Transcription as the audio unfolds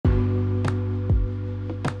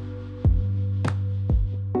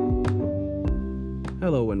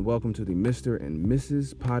Hello and welcome to the Mr. and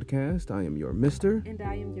Mrs. podcast. I am your Mr. And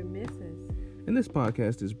I am your Mrs. And this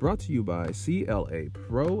podcast is brought to you by CLA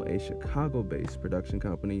Pro, a Chicago-based production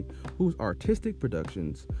company whose artistic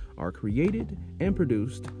productions are created and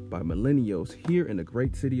produced by millennials here in the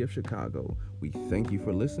great city of Chicago. We thank you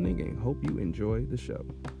for listening and hope you enjoy the show.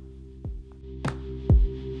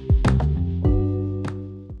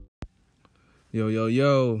 Yo, yo,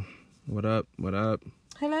 yo. What up? What up?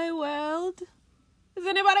 Hello, world. Is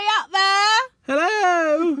anybody out there?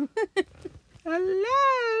 Hello.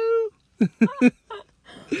 Hello.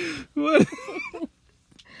 What?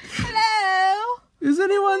 Hello. Is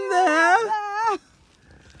anyone there?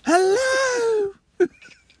 Hello.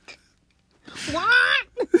 What?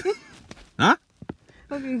 Huh?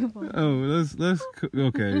 Okay, come on. Oh, let's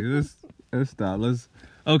stop.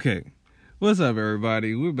 Okay. What's up,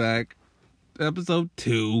 everybody? We're back. Episode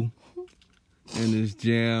 2 in this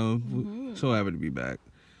jam. Mm-hmm. So happy to be back.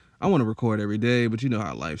 I want to record every day, but you know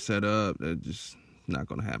how life's set up. That's just not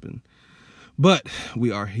going to happen. But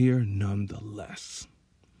we are here nonetheless.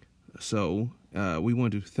 So we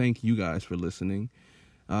want to thank you guys for listening.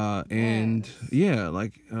 And yeah,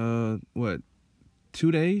 like, 2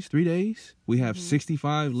 days, 3 days? We have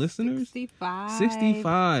 65 listeners.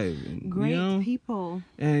 65. Great people.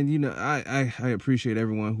 And, you know, I appreciate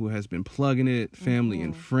everyone who has been plugging it, family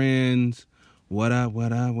and friends. What up?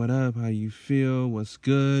 How you feel? What's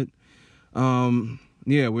good?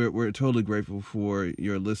 Yeah, we're totally grateful for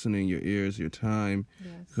your listening, your ears, your time.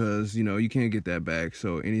 Because, you know, you can't get that back.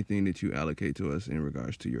 So anything that you allocate to us in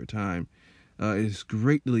regards to your time is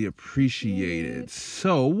greatly appreciated.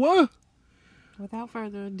 So, without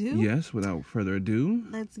further ado. Yes, without further ado.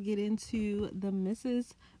 Let's get into the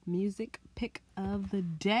Mrs. Music Pick of the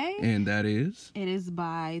Day. And that is? It is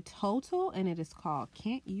by Total, and it is called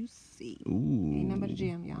Can't You See? Ooh. Ain't nothing but a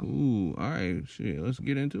jam, y'all. Ooh, all right. Shit, let's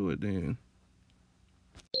get into it then.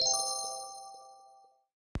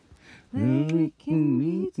 We can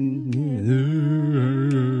be together.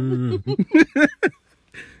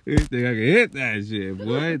 You think I can hit that shit,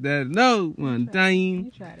 boy? That no one time. You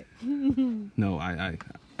tried it. No, I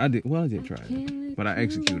did. Well, I did try it, but I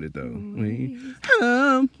executed though.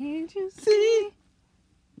 Can't you see?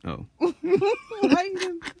 Oh.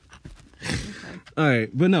 All right,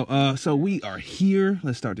 but no. So we are here.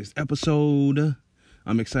 Let's start this episode.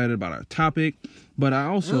 I'm excited about our topic, but I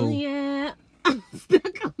also. Oh yeah, I'm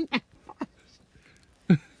stuck on that.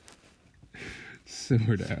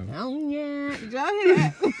 Simmer down. Oh yeah, did y'all hear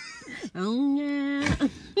that? Oh yeah.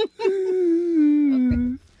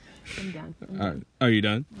 Okay. I'm done. All right. Are you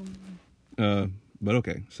done? But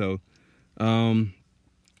okay. So,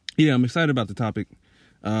 yeah, I'm excited about the topic.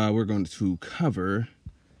 We're going to cover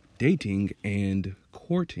dating and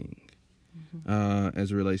courting,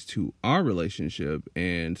 as it relates to our relationship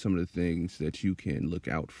and some of the things that you can look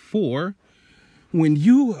out for when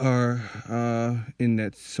you are in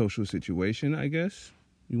that social situation, I guess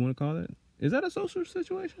you want to call it. Is that a social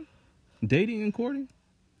situation? Dating and courting?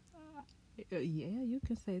 Yeah, you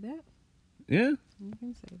can say that. Yeah? You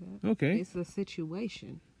can say that. Okay. It's a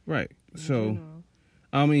situation. Right. So,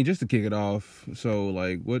 I mean, just to kick it off, so,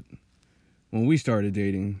 like, when we started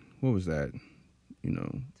dating, what was that? You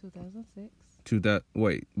know? 2006.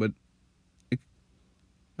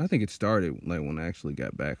 I think it started, like, when I actually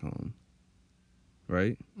got back home.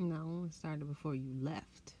 Right? No, it started before you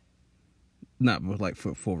left. Not, but, like,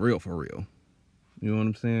 for real. You know what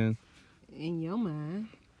I'm saying? In your mind.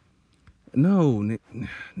 No,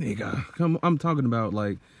 nigga. I'm talking about,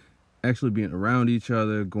 like, actually being around each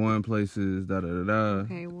other, going places,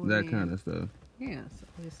 Okay, well, that kind of stuff. Yeah, so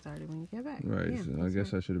it started when you get back. Right, Yeah, so I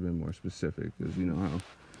guess I should have been more specific, because you know how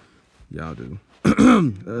y'all do. I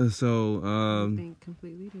think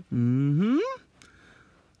completely different. Mm-hmm.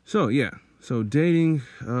 So, yeah. So, dating,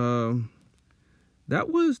 do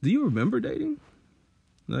you remember dating?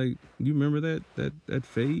 Like, do you remember that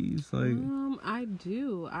phase? Like, I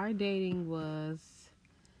do. Our dating was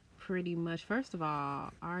pretty much, first of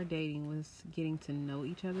all, our dating was getting to know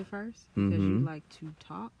each other first, because you like to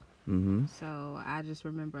talk. Mm-hmm. So I just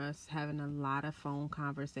remember us having a lot of phone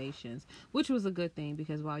conversations, which was a good thing,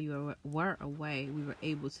 because while you were away, we were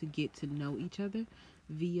able to get to know each other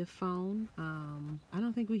via phone. I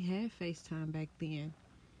don't think we had FaceTime back then.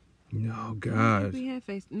 No, God. We had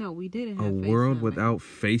No, we didn't have FaceTime. A world without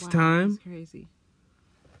FaceTime? Wow,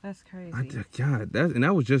 that's crazy. God,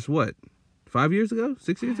 that was just what? 5 years ago?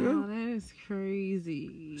 6 years ago? Wow, that is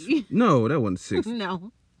crazy. No, that wasn't 6.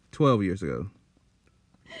 No. 12 years ago.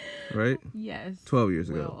 Right? Yes. 12 years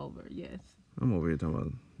ago. Well over, yes. I'm over here talking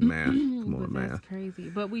about Math. Come But on, that's math. crazy.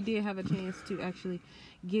 But we did have a chance to actually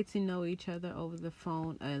get to know each other over the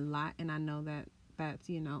phone a lot, and I know that that's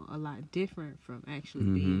a lot different from actually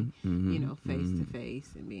being face to face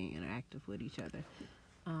and being interactive with each other.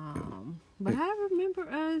 But I remember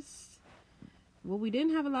us. Well, we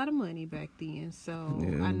didn't have a lot of money back then, so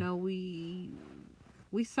Yeah. I know we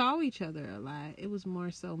saw each other a lot. It was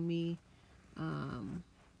more so me.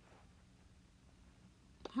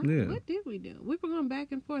 What did we do? We were going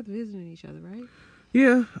back and forth visiting each other, right?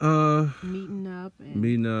 Yeah. Meeting up.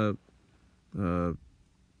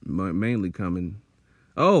 Mainly coming.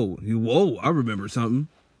 Oh, whoa! I remember something.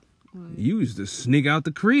 What? You used to sneak out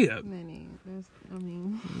the crib.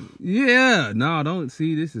 Yeah, no, don't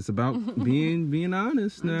see. This is about being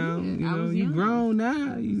honest now. You grown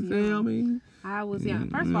now. You feel me? I was young.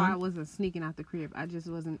 First of all, I wasn't sneaking out the crib. I just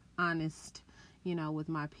wasn't honest, with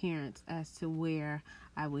my parents as to where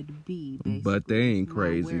I would be. Basically, but they ain't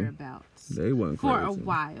crazy. Whereabouts. They weren't for crazy a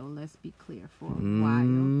while. Let's be clear, for a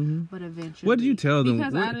while. But eventually, what did you tell them?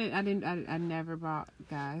 Because I never brought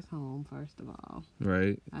guys home. First of all,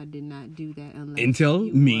 right? I did not do that unless until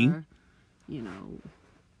you me. were,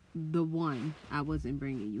 the one. I wasn't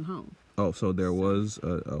bringing you home. Oh, so there was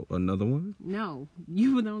another one? No,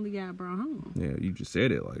 you were the only guy I brought home. Yeah, you just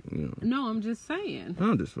said it like, No, I'm just saying.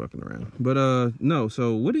 I'm just fucking around. But no.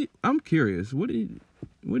 So I'm curious. What did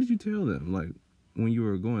you tell them like when you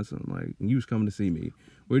were going something like you was coming to see me?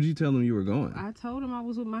 Where did you tell them you were going? I told them I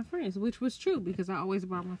was with my friends, which was true because I always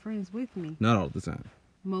brought my friends with me. Not all the time.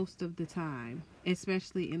 Most of the time,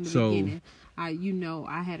 especially in the beginning.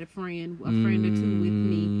 I had a friend or two with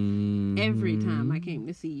me every time I came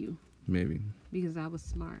to see you. Maybe. Because I was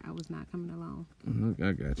smart. I was not coming alone.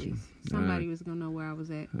 I got you. Somebody was going to know where I was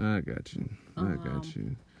at. I got you.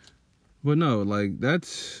 But no, like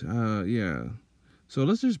that's, yeah. So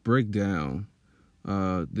let's just break down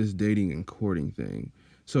this dating and courting thing.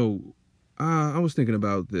 So I was thinking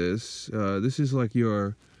about this. This is like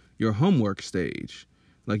your homework stage.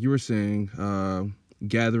 Like you were saying,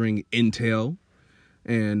 gathering intel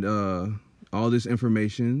and all this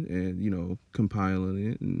information and,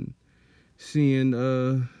 compiling it and seeing,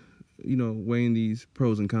 weighing these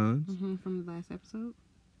pros and cons. From the last episode?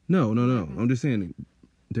 No. Okay. I'm just saying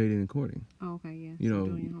dating and courting. Oh, okay, yeah.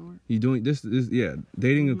 Doing your homework. You're doing this, yeah,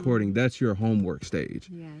 dating and courting, that's your homework stage.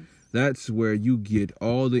 Yes. That's where you get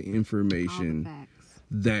all the information all the facts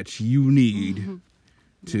that you need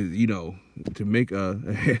to, to make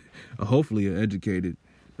a hopefully an educated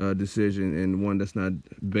decision and one that's not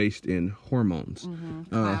based in hormones.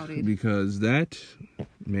 Because that,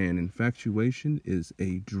 man, infatuation is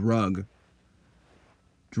a drug.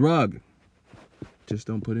 Just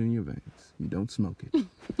don't put it in your veins. You don't smoke it.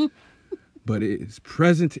 But it is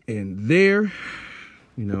present and there,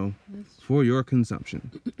 for your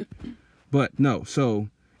consumption. But no, so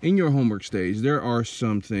in your homework stage, there are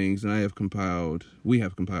some things, and we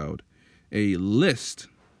have compiled a list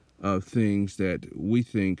of things that we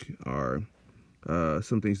think are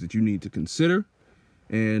some things that you need to consider.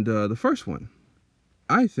 And the first one,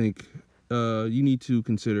 I think you need to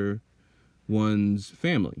consider one's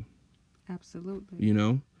family. Absolutely.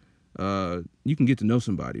 You can get to know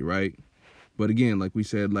somebody, right? But again, like we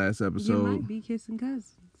said last episode, you might be kissing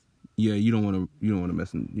cousins. Yeah, you don't want to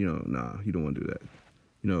mess. You don't want to do that.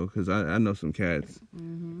 Because I know some cats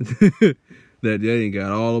that they ain't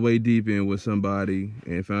got all the way deep in with somebody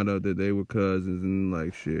and found out that they were cousins and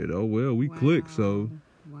like shit. Oh well, we clicked, so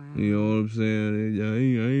you know what I'm saying. I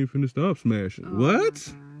ain't finna stop smashing. Oh,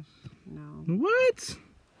 what? My gosh. No. What?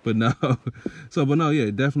 But no.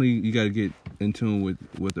 Yeah, definitely you got to get in tune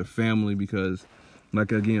with the family because,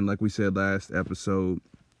 like we said last episode,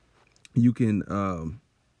 you can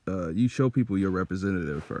you show people your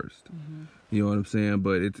representative first. You know what I'm saying?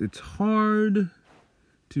 But it's hard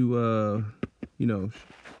to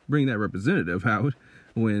bring that representative out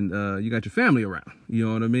when you got your family around. You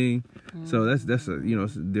know what I mean? So that's a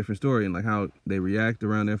it's a different story and like how they react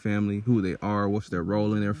around their family, who they are, what's their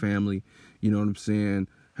role in their family. You know what I'm saying?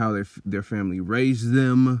 How their family raised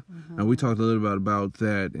them. And we talked a little bit about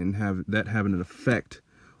that and having an effect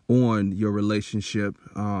on your relationship.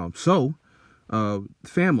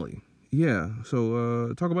 Family. Yeah.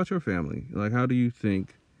 So talk about your family. Like how do you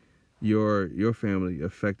think your family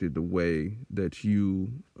affected the way that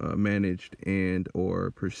you managed and or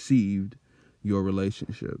perceived your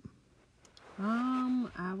relationship?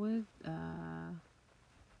 I would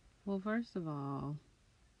well, first of all,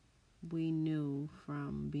 we knew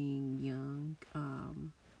from being young,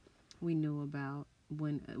 we knew about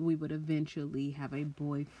when we would eventually have a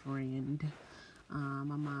boyfriend.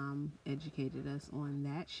 My mom educated us on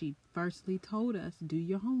that. She firstly told us, do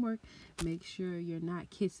your homework, make sure you're not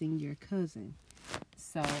kissing your cousin.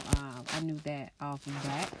 So I knew that off the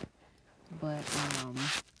bat. But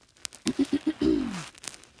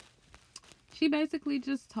she basically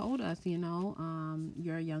just told us,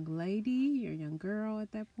 you're a young lady, you're a young girl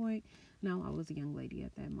at that point. No, I was a young lady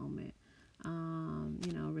at that moment.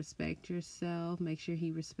 Respect yourself, make sure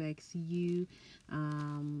he respects you.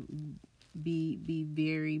 Be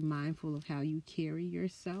very mindful of how you carry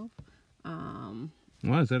yourself.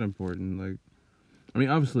 Why is that important? Like, I mean,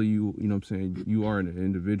 obviously you know what I'm saying, you are an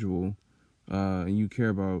individual, and you care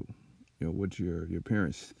about, what your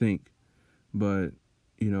parents think, but,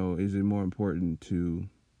 is it more important to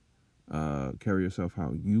carry yourself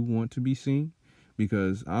how you want to be seen?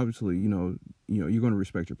 Because obviously, you're going to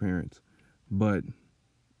respect your parents, but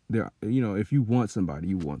if you want somebody,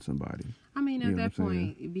 you want somebody. I mean, at that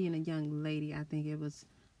point, being a young lady, I think it was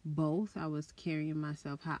both. I was carrying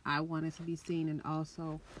myself how I wanted to be seen, and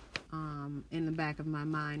also in the back of my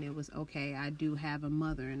mind, it was, okay, I do have a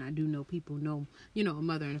mother, and I do know people know, a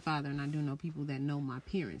mother and a father, and I do know people that know my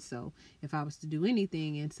parents. So if I was to do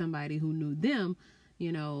anything and somebody who knew them,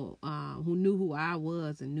 who knew who I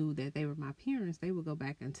was and knew that they were my parents, they would go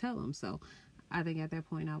back and tell them. So I think at that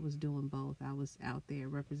point I was doing both. I was out there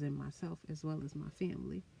representing myself as well as my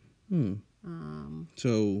family.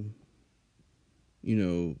 So,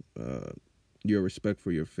 your respect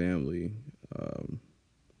for your family,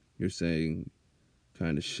 you're saying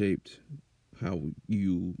kind of shaped how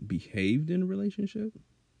you behaved in a relationship?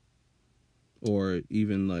 Or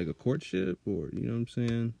even like a courtship, or, you know what I'm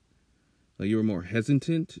saying? Like you were more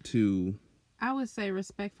hesitant to... I would say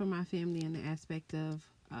respect for my family in the aspect of,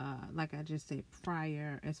 like I just said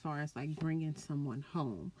prior, as far as like bringing someone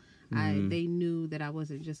home. They knew that I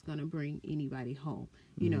wasn't just going to bring anybody home.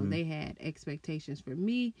 They had expectations for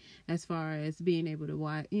me as far as being able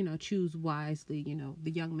to, choose wisely.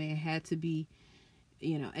 The young man had to be,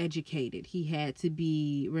 educated. He had to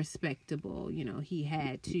be respectable. He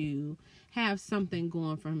had to have something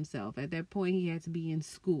going for himself. At that point, he had to be in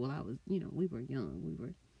school. I was, we were young. We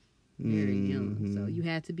were very young. So you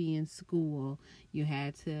had to be in school. You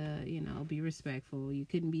had to, be respectful. You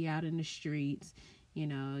couldn't be out in the streets.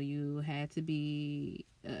 You had to be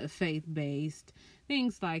faith-based,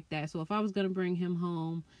 things like that. So if I was going to bring him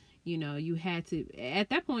home, you had to, at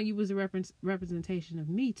that point, you was a representation of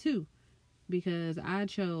me too, because I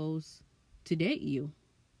chose to date you.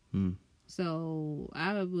 So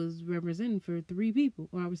I was representing for 3 people,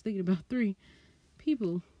 or I was thinking about 3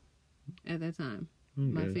 people at that time.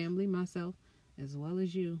 Okay. My family, myself, as well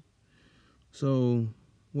as you. So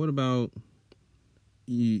what about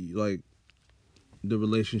you, like, the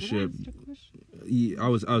relationship? I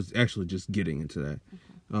was actually just getting into that.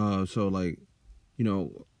 Okay. So like,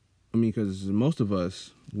 because most of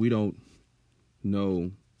us, we don't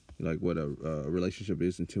know like what a relationship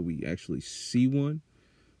is until we actually see one.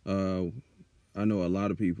 I know a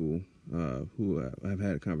lot of people who have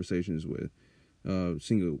had conversations with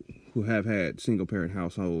who have had single parent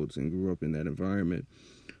households and grew up in that environment,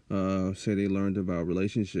 say they learned about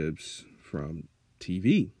relationships from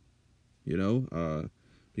TV.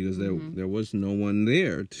 Because there was no one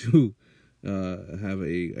there to have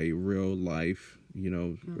a real life,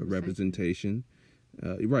 representation.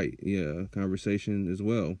 Right, yeah, conversation as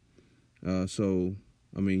well. So,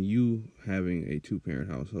 I mean, you having a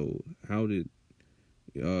 2-parent household, how did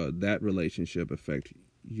that relationship affect,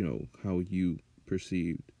 how you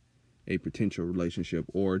perceived a potential relationship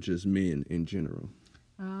or just men in general?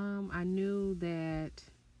 I knew that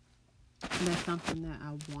that's something that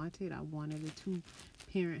I wanted. I wanted a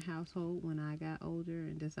 2-parent household when I got older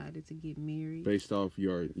and decided to get married. Based off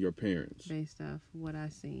your parents? Based off what I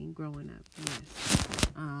seen growing up, yes.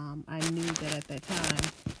 I knew that at that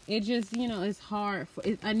time, it just, it's hard.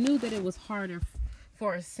 I knew that it was harder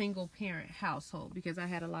for a single-parent household because I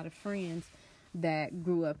had a lot of friends that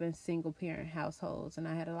grew up in single-parent households, and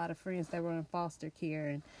I had a lot of friends that were in foster care,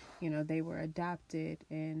 and, they were adopted,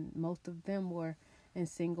 and most of them were in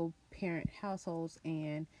single-parent households,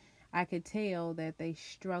 and I could tell that they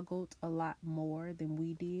struggled a lot more than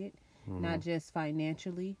we did, not just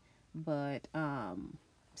financially, but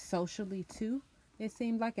socially too, it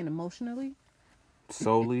seemed like, and emotionally.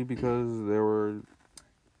 Solely because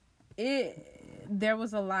there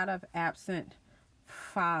was a lot of absent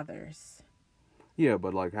fathers. Yeah,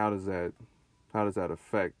 but like, how does that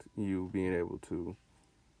affect you being able to,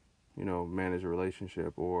 manage a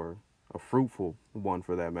relationship, or a fruitful one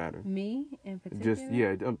for that matter? Me in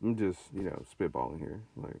particular? I'm just, spitballing here.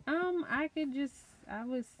 Like,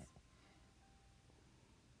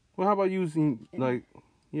 Well, how about using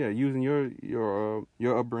using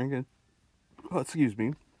your upbringing? Oh, excuse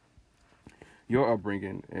me, your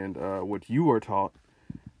upbringing and what you were taught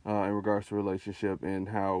in regards to relationship and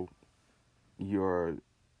how your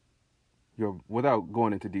without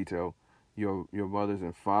going into detail, your mother's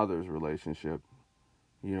and father's relationship.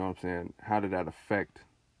 You know what I'm saying? How did that affect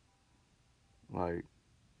like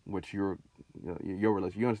what your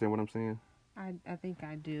relationship? You understand what I'm saying? I think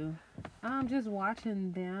I do. Just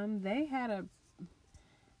watching them, they had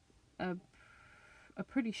a a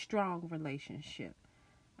pretty strong relationship.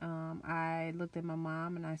 I looked at my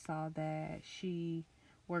mom and I saw that she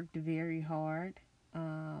worked very hard.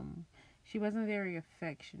 She wasn't very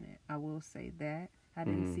affectionate, I will say that. I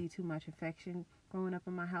didn't see too much affection growing up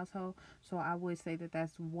in my household. So I would say that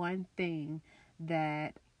that's one thing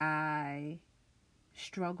that I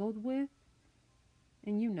struggled with.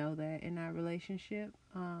 And you know that in our relationship,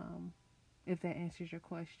 if that answers your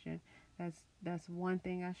question, that's one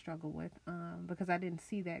thing I struggle with because I didn't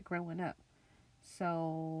see that growing up.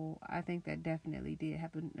 So I think that definitely did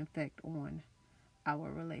have an effect on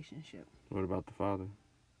our relationship. What about the father?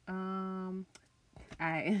 Um,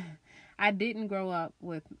 I I didn't grow up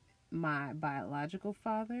with my biological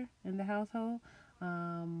father in the household.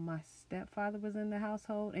 My stepfather was in the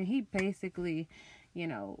household, and he basically,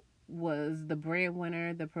 was the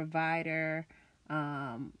breadwinner, the provider.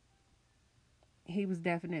 He was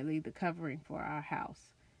definitely the covering for our house,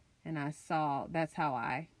 and that's how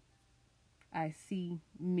I see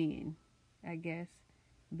men, I guess,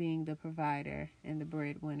 being the provider and the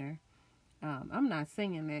breadwinner. I'm not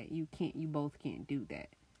saying that you both can't do that.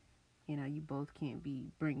 You both can't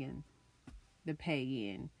be bringing the pay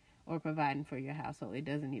in or providing for your household. It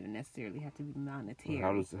doesn't even necessarily have to be monetary.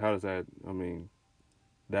 How does that? I mean,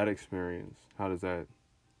 that experience. How does that?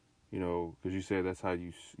 Because you said that's how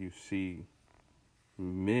you see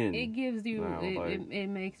men. It gives you. Now, it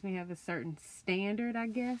makes me have a certain standard, I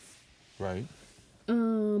guess. Right.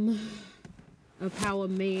 Of how a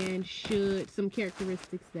man should, some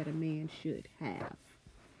characteristics that a man should have.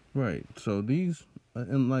 Right. So these,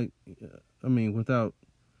 without,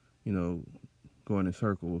 going in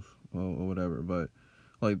circles or whatever, but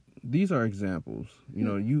these are examples.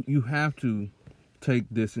 You have to take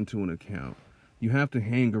this into an account. You have to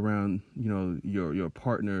hang around, your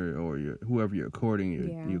partner or whoever you're courting,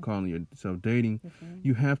 you're calling yourself dating. Okay.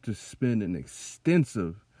 You have to spend an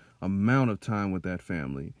extensive amount of time with that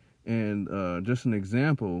family. And just an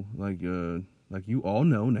example, like you all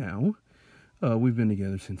know now, we've been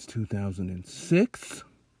together since 2006.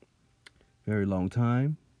 Very long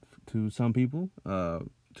time to some people.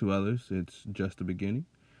 To others, it's just the beginning.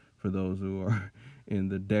 For those who are in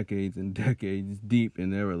the decades and decades deep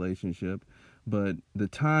in their relationship. But the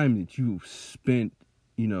time that you've spent,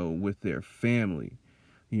 with their family,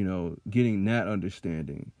 getting that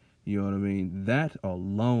understanding, you know what I mean? That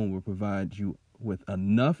alone will provide you with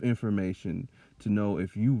enough information to know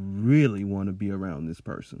if you really want to be around this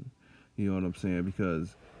person. You know what I'm saying?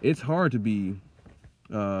 Because it's hard to be,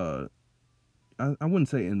 I wouldn't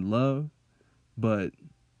say in love, but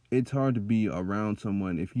it's hard to be around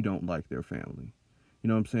someone if you don't like their family. You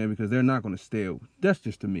know what I'm saying? Because they're not going to stay. That's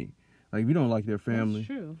just to me. Like, if you don't like their family, That's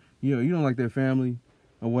true. You don't like their family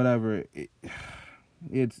or whatever,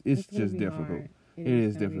 it's just difficult. Hard. It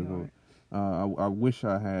is difficult. I wish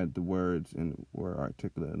I had the words and were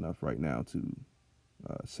articulate enough right now to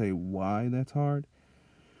say why that's hard.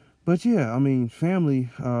 But yeah, I mean, family,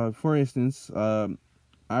 for instance,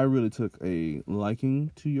 I really took a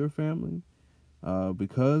liking to your family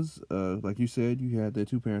because, like you said, you had the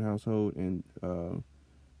 2-parent household and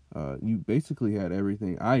you basically had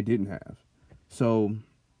everything I didn't have. So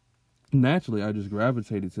naturally, I just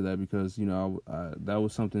gravitated to that because, that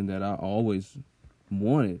was something that I always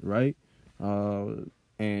wanted, right?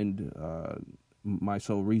 And my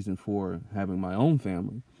sole reason for having my own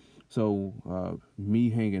family. So me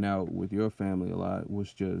hanging out with your family a lot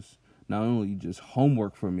was just not only just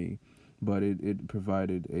homework for me, but it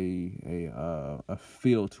provided a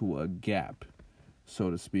fill to a gap, so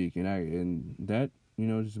to speak, and that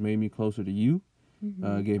just made me closer to you.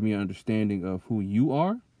 Mm-hmm. Gave me an understanding of who you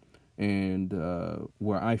are and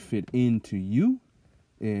where I fit into you,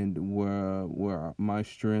 and where my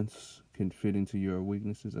strengths can fit into your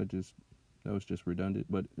weaknesses. That was just redundant,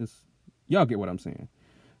 but y'all get what I'm saying.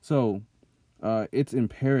 So it's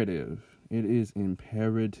imperative. It is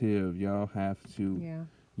imperative. Y'all have to. Yeah.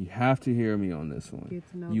 You have to hear me on this one. Get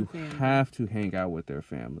to know You the family. have to hang out with their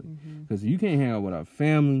family, Mm-hmm. because you can't hang out with our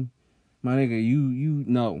family, my nigga. You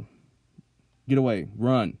know, get away,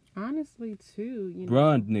 run, Honestly, too,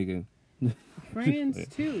 run, nigga. Friends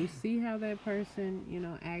too. See how that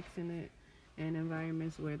person, acts in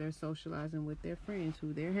environments where they're socializing with their friends,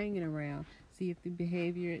 who they're hanging around. See if the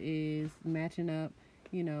behavior is matching up,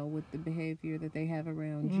 with the behavior that they have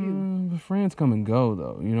around you. The friends come and go,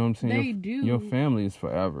 though. You know what I'm saying? They do. Your family is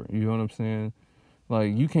forever. You know what I'm saying?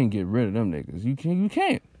 Like, you can't get rid of them niggas. You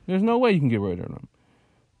can't. There's no way you can get rid of them.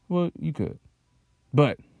 Well, you could.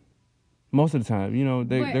 But most of the time,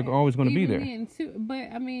 they're always going to be there.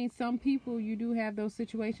 But, I mean, some people, you do have those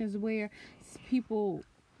situations where people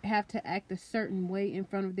have to act a certain way in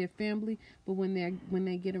front of their family, but when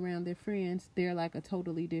they get around their friends, they're like a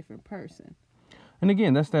totally different person. And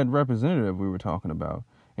again, that's that representative we were talking about.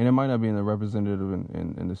 And it might not be in the representative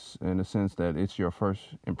in the sense that it's your first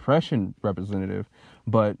impression representative,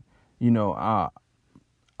 but,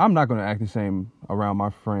 I'm not going to act the same around my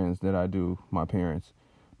friends that I do my parents.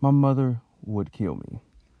 My mother would kill me.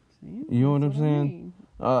 See, you know what I'm saying?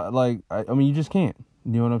 I mean, you just can't.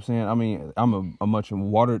 You know what I'm saying? I mean, I'm a much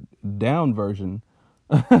watered down version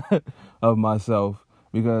of myself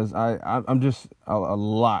because I'm just a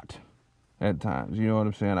lot at times. You know what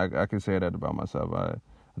I'm saying? I can say that about myself. I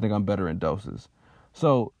think I'm better in doses.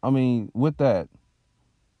 So, I mean, with that,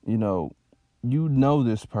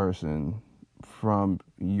 this person from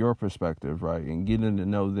your perspective, right? And getting to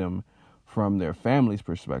know them from their family's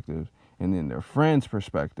perspective and then their friends'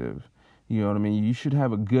 perspective. You know what I mean? You should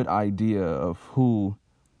have a good idea of who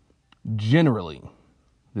generally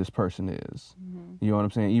this person is. Mm-hmm. You know what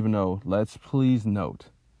I'm saying? Even though, let's please note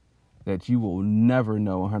that you will never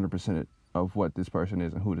know 100% of what this person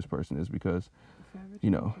is and who this person is because,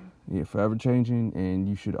 forever changing, and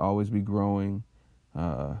you should always be growing.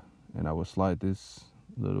 And I will slide this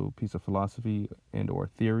little piece of philosophy and or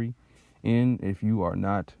theory in: if you are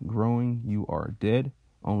not growing, you are dead.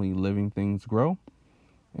 Only living things grow.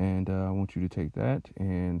 And I want you to take that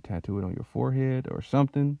and tattoo it on your forehead or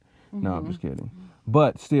something. Mm-hmm. No, I'm just kidding.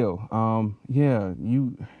 But still,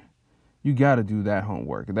 you got to do that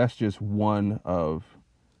homework. That's just one of,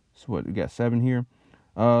 so what, we got 7 here.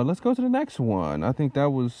 Let's go to the next one. I think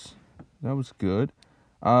that was good.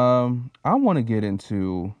 I want to get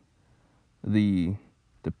into the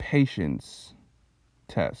patience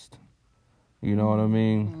test. You know what I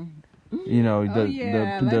mean? The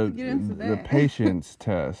patience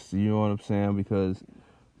test. You know what I'm saying? Because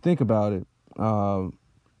think about it.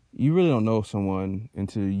 You really don't know someone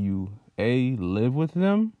until you A, live with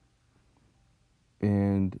them,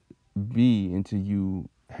 and B, until you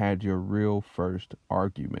had your real first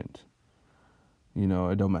argument. It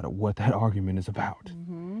don't matter what that argument is about.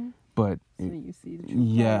 Mm-hmm. But so you see the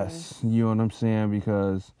yes, you know what I'm saying?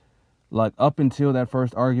 Because like up until that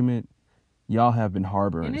first argument, y'all have been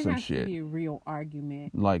harboring some shit. And it has to be a real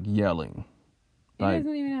argument. Like yelling. It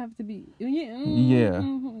doesn't even have to be. Yeah.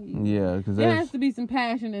 Because there has to be some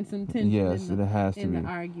passion and some tension. Yes, it has to be. The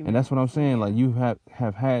argument. And that's what I'm saying. Like you have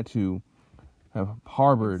had to have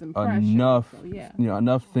harbored enough,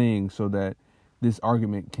 enough things so that this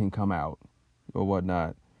argument can come out or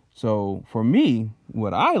whatnot. So for me,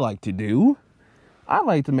 what I like to do, I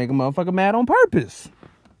like to make a motherfucker mad on purpose,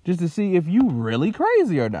 just to see if you really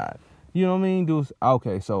crazy or not. You know what I mean?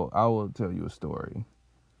 Okay, so I will tell you a story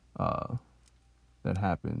that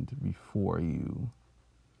happened before you.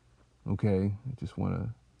 Okay, I just want to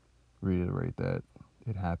reiterate that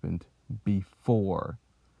it happened before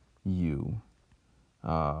you.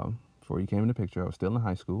 Before you came in the picture, I was still in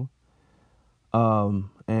high school.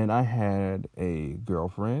 And I had a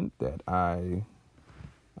girlfriend that I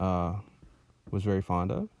was very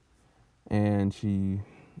fond of, and she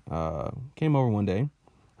came over one day.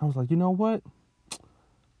 I was like, you know what?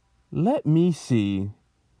 Let me see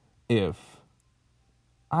if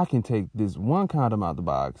I can take this one condom out the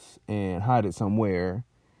box and hide it somewhere,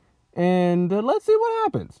 and let's see what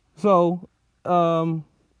happens. So,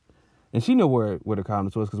 and she knew where the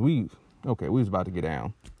condoms was because we was about to get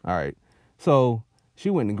down. All right. So she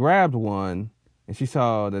went and grabbed one, and she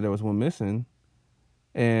saw that there was one missing,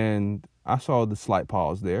 and I saw the slight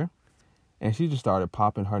pause there, and she just started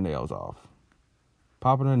popping her nails off.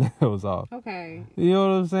 Okay. You know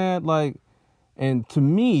what I'm saying? Like, and to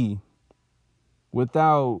me,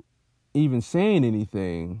 without even saying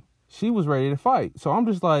anything, she was ready to fight. So I'm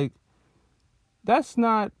just like, that's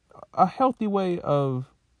not a healthy way of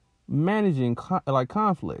managing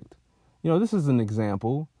conflict. This is an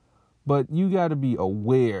example. But you got to be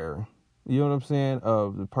aware, you know what I'm saying,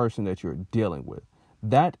 of the person that you're dealing with.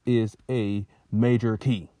 That is a major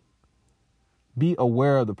key. Be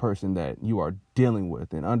aware of the person that you are dealing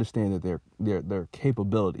with and understand that their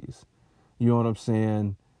capabilities. You know what I'm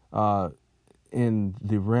saying? in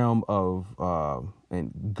the realm of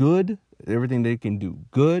and good, everything they can do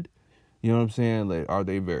good. You know what I'm saying? Like, are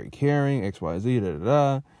they very caring? X, Y, Z, da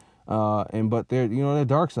da da. But they're their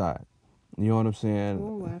dark side. You know what I'm saying?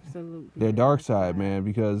 Oh, absolutely. Their dark side, man.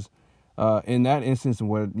 Because in that instance,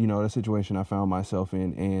 where the situation I found myself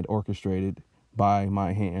in and orchestrated by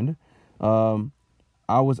my hand,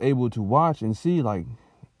 I was able to watch and see like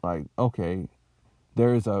okay,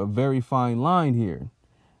 there is a very fine line here.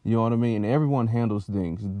 You know what I mean? And everyone handles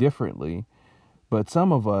things differently, but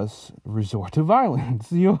some of us resort to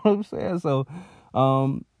violence. You know what I'm saying? So,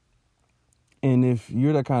 and if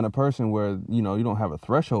you're the kind of person where, you don't have a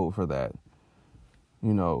threshold for that,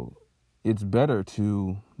 it's better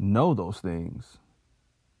to know those things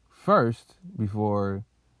first before,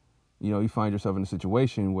 you find yourself in a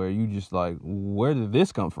situation where you just like, where did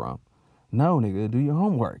this come from? No, nigga, do your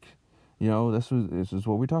homework. This is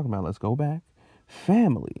what we're talking about. Let's go back.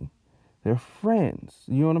 Family. They're friends.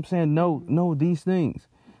 You know what I'm saying? Know these things.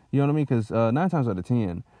 You know what I mean? Because 9 times out of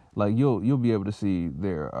 10, like you'll be able to see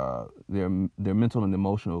their mental and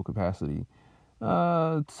emotional capacity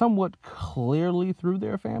somewhat clearly through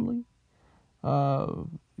their family.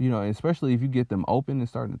 Especially if you get them open and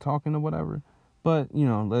starting to talking or whatever. But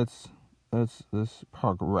let's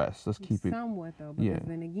progress. Let's keep it somewhat though, because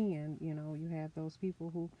then again, you have those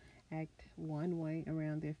people who act one way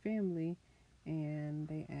around their family, and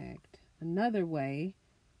they act another way,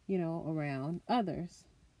 around others.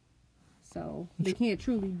 So they can't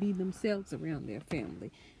truly be themselves around their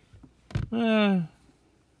family. Yeah.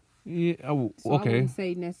 Oh, so okay. I wouldn't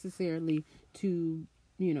say necessarily to,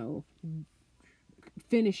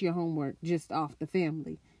 finish your homework just off the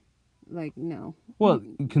family. Like, no. Well,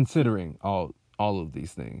 considering all of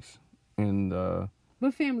these things, and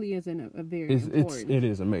but family isn't a very important. It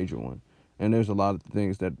is a major one, and there's a lot of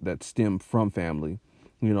things that stem from family.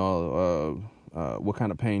 What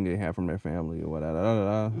kind of pain they have from their family or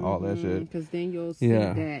whatever, all that shit. Because then you'll see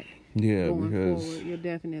that. Yeah, going because forward, you'll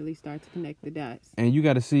definitely start to connect the dots. And you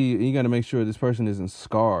got to make sure this person isn't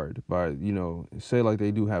scarred by, say like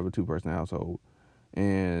they do have a 2-person household,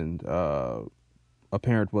 and a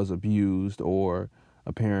parent was abused, or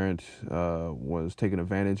a parent was taken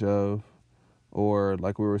advantage of, or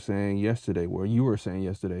like we were saying yesterday,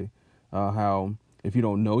 how if you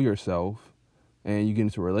don't know yourself and you get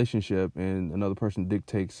into a relationship and another person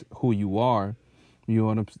dictates who you are,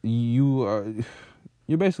 you're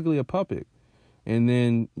basically a puppet. And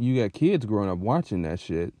then you got kids growing up watching that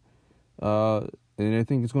shit, and they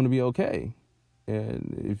think it's going to be okay.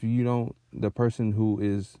 And if the person who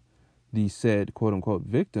is the said quote unquote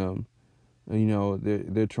victim,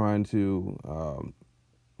 they're trying to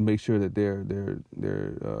make sure that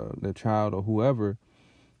their child or whoever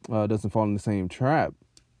doesn't fall in the same trap.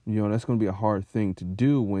 That's going to be a hard thing to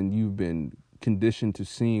do when you've been conditioned to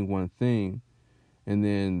seeing one thing, and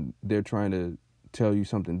then they're trying to tell you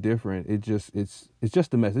something different. It's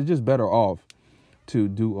just a mess. It's just better off to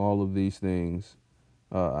do all of these things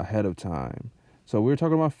ahead of time. So we're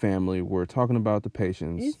talking about family. We're talking about the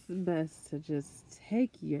patients. It's best to just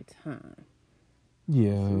take your time.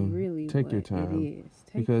 Yeah, really take your time. It is.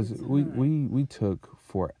 Because we took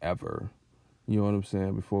forever. You know what I'm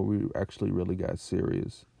saying? Before we actually really got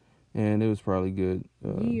serious, and it was probably good.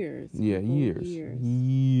 Years. Yeah,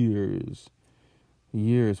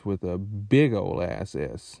 years with a big old ass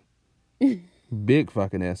S. Big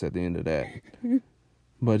fucking S at the end of that.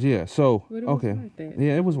 But yeah, so okay.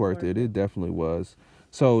 Yeah, it was worth it. It definitely was.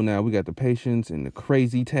 So now we got the patients and the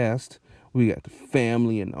crazy test. We got the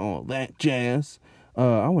family and all that jazz.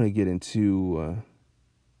 I want to get into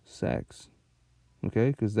sex.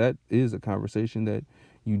 Okay? Because that is a conversation that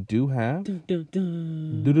you do have. Dun, dun,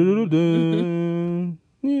 dun. Dun, dun, dun,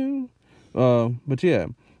 dun. Yeah. But yeah.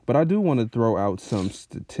 But I do want to throw out some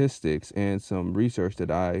statistics and some research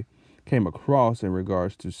that I came across in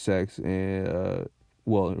regards to sex and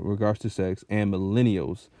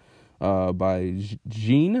millennials, by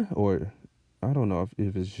Jean, or I don't know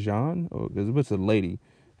if it's Jean or if it's a lady,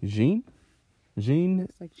 Jean.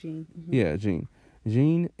 It's like Jean. Mm-hmm. Yeah,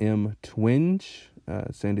 Jean M. Twenge,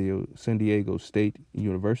 San Diego State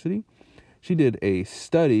University. She did a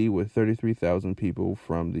study with 33,000 people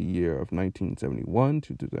from the year of 1971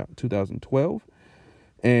 to 2012.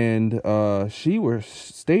 And she was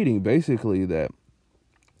stating basically that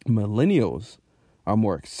millennials are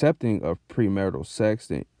more accepting of premarital sex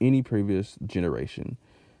than any previous generation,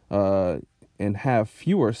 and have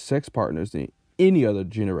fewer sex partners than any other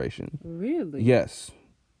generation. Really? Yes.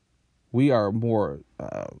 We are more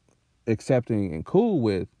accepting and cool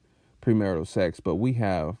with premarital sex, but we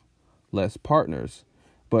have less partners.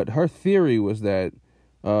 But her theory was that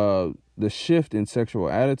the shift in sexual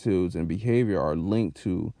attitudes and behavior are linked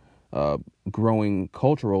to growing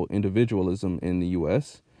cultural individualism in the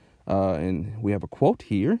U.S. And we have a quote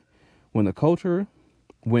here: when the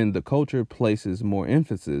culture places more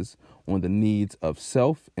emphasis on the needs of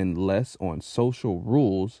self and less on social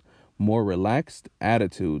rules, more relaxed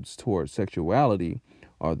attitudes towards sexuality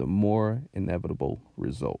are the more inevitable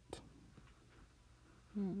result.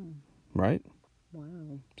 Right?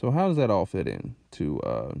 Wow. So how does that all fit in to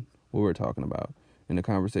what we're talking about in the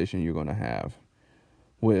conversation you're going to have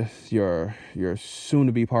with your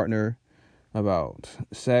soon-to-be partner about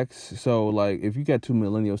sex? So, like, if you got two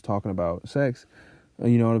millennials talking about sex,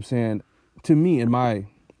 you know what I'm saying? To me, in my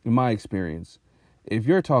experience, if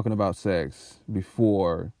you're talking about sex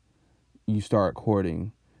before you start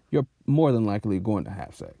courting, you're more than likely going to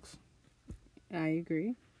have sex. I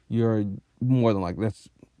agree. You're more than likely, that's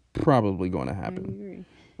probably going to happen. I agree.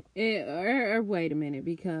 Or wait a minute,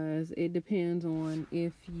 because it depends on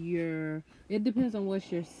it depends on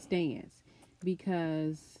what's your stance.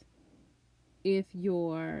 Because if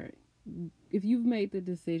you've made the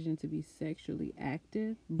decision to be sexually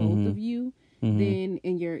active, both of you, then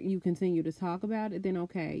and you continue to talk about it, then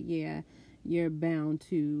okay, yeah, you're bound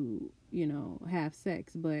to, have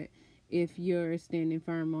sex. But if you're standing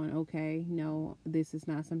firm on, okay, no, this is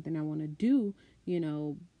not something I want to do,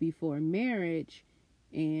 before marriage,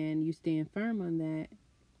 and you stand firm on that,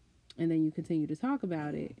 and then you continue to talk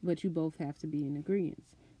about it, but you both have to be in agreement.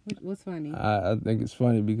 What's funny? I think it's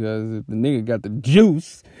funny because if the nigga got the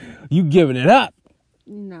juice, you giving it up.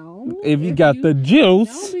 No. If you got the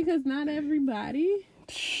juice. No, because not everybody,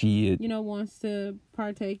 shit, wants to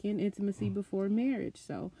partake in intimacy before marriage.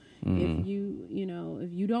 So if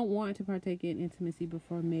you don't want to partake in intimacy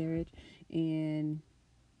before marriage, and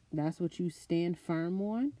that's what you stand firm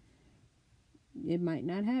on, it might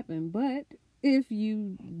not happen. But if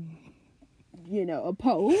you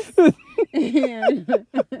oppose and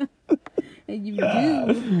you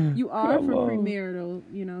are for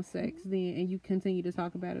premarital, sex, then, and you continue to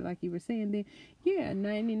talk about it like you were saying, then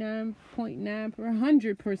 99.9 per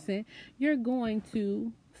 100%, you're going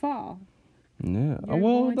to fall. Yeah.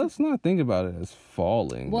 Well, let's not think about it as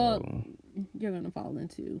falling. Well, though. You're going to fall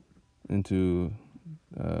into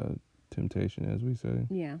temptation, as we say.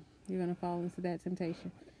 Yeah, you're going to fall into that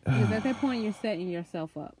temptation. Because at that point, you're setting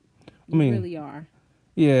yourself up. You really are.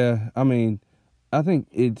 Yeah, I think I think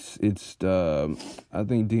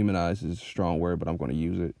demonized is a strong word, but I'm going to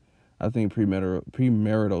use it. I think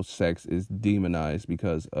premarital sex is demonized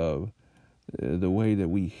because of the way that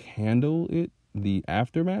we handle it, the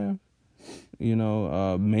aftermath.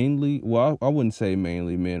 Mainly, well, I wouldn't say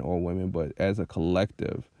mainly men or women, but as a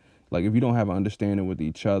collective. Like, if you don't have an understanding with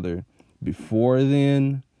each other before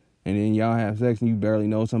then, and then y'all have sex and you barely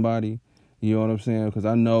know somebody, you know what I'm saying? Because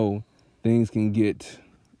I know things can get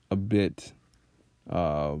a bit,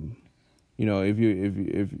 if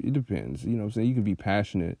it depends, you know what I'm saying? You can be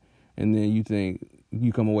passionate, and then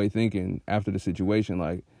you come away thinking after the situation,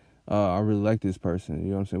 like, I really like this person,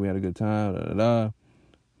 you know what I'm saying? We had a good time, da-da-da.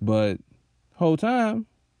 But whole time,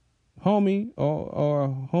 homie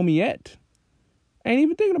or homiette ain't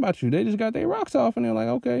even thinking about you. They just got their rocks off, and they're like,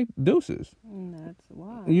 okay, deuces. That's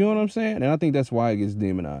why. You know what I'm saying? And I think that's why it gets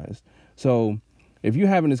demonized. So if you're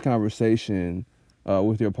having this conversation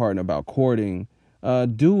with your partner about courting,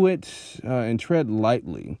 do it and tread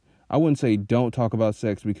lightly. I wouldn't say don't talk about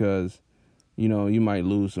sex, because, you might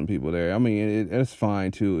lose some people there. It's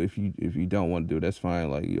fine too if you don't want to do it. That's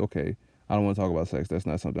fine. Like, okay, I don't want to talk about sex. That's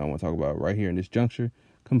not something I want to talk about right here in this juncture.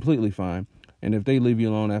 Completely fine. And if they leave you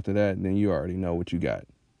alone after that, then you already know what you got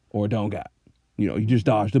or don't got. You just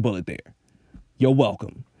dodged the bullet there. You're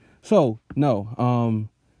welcome. So, no,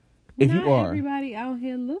 if not you are. Everybody out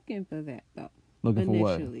here looking for that, though. Looking for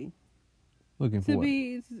what? Initially. Looking for what?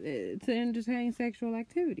 To entertain sexual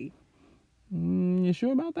activity. You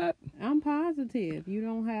sure about that? I'm positive.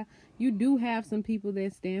 You do have some people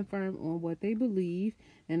that stand firm on what they believe,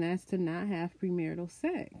 and that's to not have premarital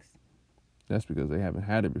sex. That's because they haven't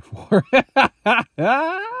had it before.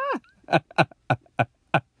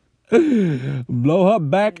 Blow her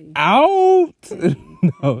back out.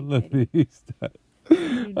 No, let me stop.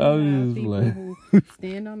 You do have people who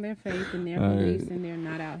stand on their faith and their beliefs, and they're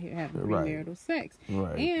not out here having premarital sex.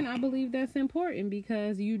 Right. And I believe that's important,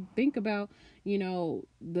 because you think about,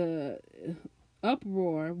 the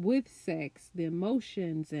uproar with sex, the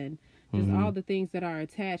emotions, and just all the things that are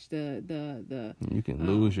attached. The you can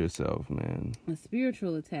lose yourself, man. The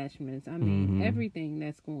spiritual attachments. Everything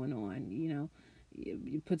that's going on.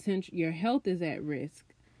 Your health is at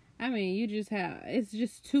risk. I mean, it's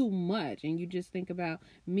just too much. And you just think about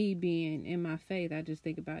me being in my faith. I just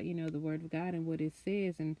think about, the word of God and what it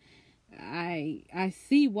says. And I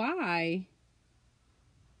see why.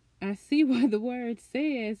 I see why the word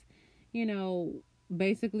says,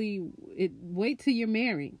 basically, wait till you're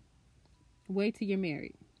married. Wait till you're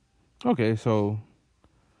married. Okay, so,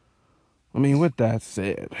 I mean, with that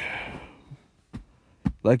said,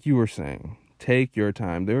 like you were saying, take your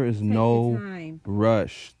time. There is no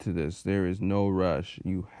rush to this. There is no rush.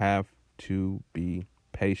 You have to be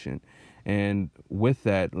patient. And with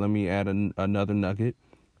that, let me add another nugget.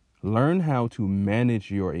 Learn how to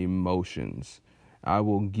manage your emotions. I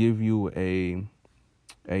will give you a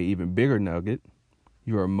even bigger nugget.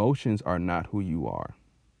 Your emotions are not who you are.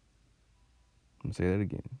 I'm going to say that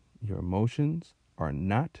again. Your emotions are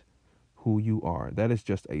not who you are. That is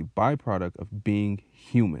just a byproduct of being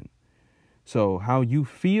human. So how you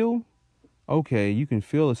feel, okay, you can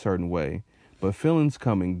feel a certain way, but feelings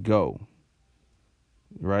come and go,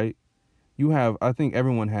 right? I think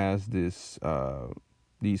everyone has these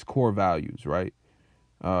core values, right?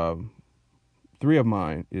 3 of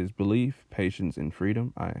mine is belief, patience, and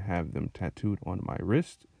freedom. I have them tattooed on my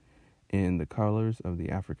wrist in the colors of the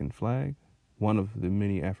African flag, one of the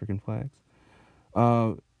many African flags.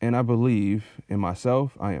 And I believe in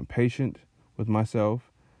myself. I am patient with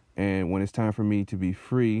myself. And when it's time for me to be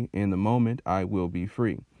free in the moment, I will be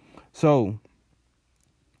free. So,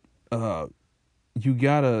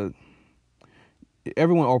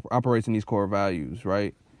 everyone operates in these core values,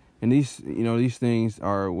 right? And these things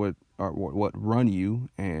are what run you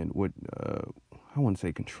and what, I wouldn't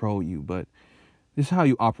say control you, but this is how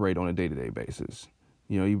you operate on a day-to-day basis.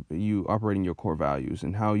 You operate in your core values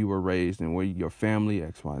and how you were raised and where your family,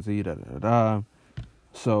 X, Y, Z, da, da, da, da.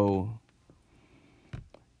 So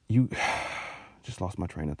you just lost my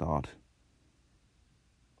train of thought.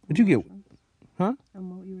 Did you get, huh?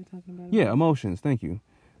 You were talking about? Yeah, emotions. Thank you.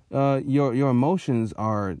 Your emotions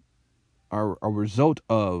are a result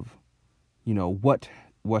of,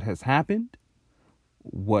 what has happened,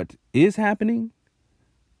 what is happening,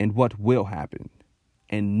 and what will happen.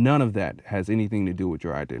 And none of that has anything to do with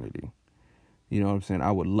your identity. You know what I'm saying?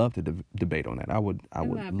 I would love to debate on that. I would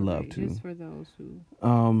love to. Just for those who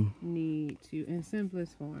need to, in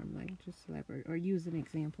simplest form, like just elaborate or use an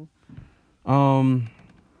example.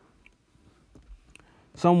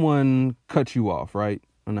 Someone cuts you off, right,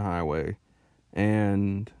 on the highway,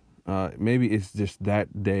 and maybe it's just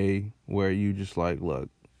that day where you just like, look,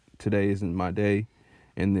 today isn't my day.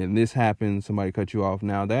 And then this happens, somebody cut you off.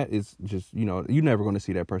 Now that is just, you're never going to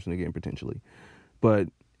see that person again potentially. But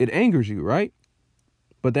it angers you, right?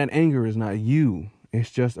 But that anger is not you.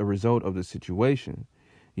 It's just a result of the situation.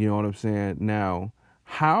 You know what I'm saying? Now,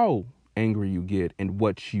 how angry you get and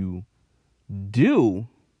what you do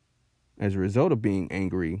as a result of being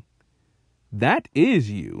angry, that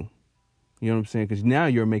is you. You know what I'm saying? Because now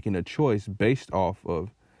you're making a choice based off of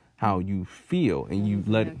how you feel and you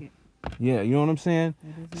let it. Yeah, you know what I'm saying?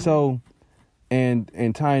 So,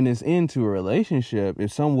 and tying this into a relationship,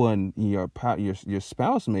 if someone, your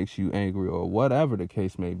spouse makes you angry or whatever the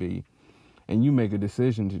case may be, and you make a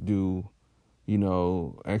decision to do,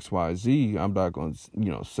 X, Y, Z, I'm not going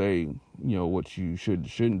to, say, what you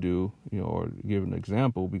shouldn't do, or give an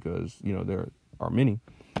example because, there are many.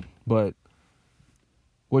 But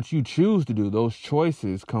what you choose to do, those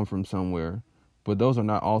choices come from somewhere, but those are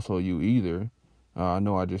not also you either. I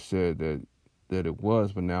know I just said that it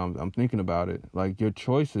was, but now I'm thinking about it. Like your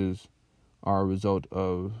choices are a result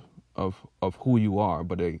of who you are,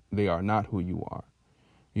 but they are not who you are.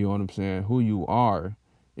 You know what I'm saying? Who you are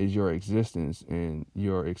is your existence and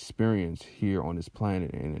your experience here on this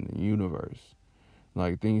planet and in the universe.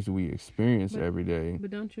 Like things we experience every day.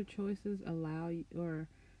 But don't your choices allow you,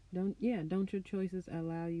 don't your choices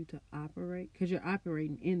allow you to operate? Because you're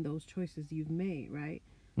operating in those choices you've made, right?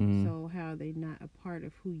 Mm-hmm. So how are they not a part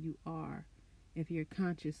of who you are if you're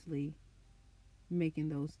consciously making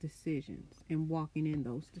those decisions and walking in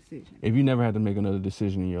those decisions? If you never had to make another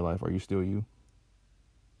decision in your life, are you still you?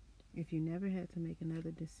 If you never had to make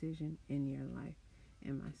another decision in your life,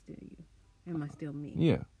 am I still you? Am I still me?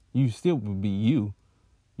 Yeah. You still would be you.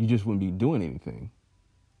 You just wouldn't be doing anything.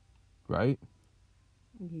 Right?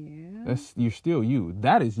 Yeah. You're still you.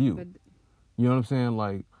 That is you. But, you know what I'm saying?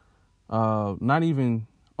 Like, not even...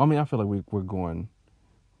 I mean, I feel like we're going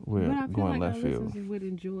left field. Our listeners would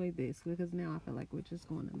enjoy this because now I feel like we're just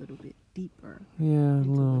going a little bit deeper. Yeah, into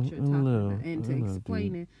what you're talking about and to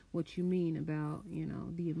explaining what you mean about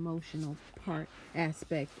the emotional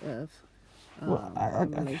aspect of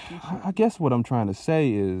relationship. I guess what I'm trying to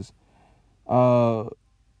say is,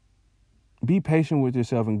 be patient with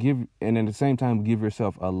yourself and at the same time give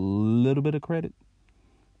yourself a little bit of credit.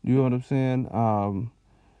 You know what I'm saying?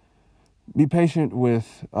 Be patient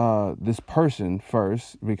with this person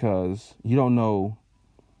first, because you don't know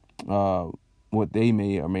what they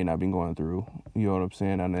may or may not be going through. You know what I'm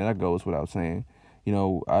saying? And that goes without saying. You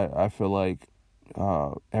know, I feel like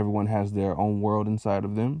everyone has their own world inside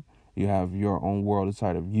of them. You have your own world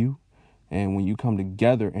inside of you. And when you come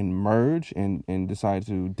together and merge and decide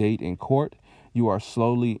to date and court, you are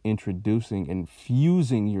slowly introducing and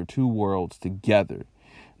fusing your two worlds together.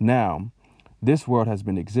 Now, this world has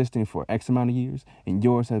been existing for X amount of years, and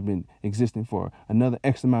yours has been existing for another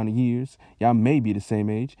X amount of years. Y'all may be the same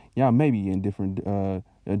age. Y'all may be in different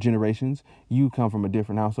generations. You come from a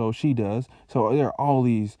different household. She does. So there are all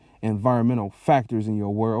these environmental factors in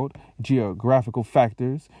your world, geographical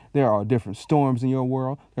factors. There are different storms in your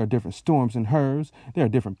world. There are different storms in hers. There are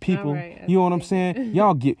different people. Right, you know what I'm saying?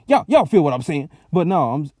 Y'all feel what I'm saying? But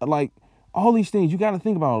no, I'm like, all these things. You got to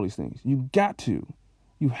think about all these things. You got to.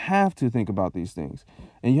 You have to think about these things,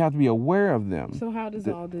 and you have to be aware of them. So how does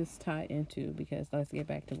all this tie into? Because let's get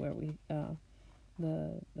back to where we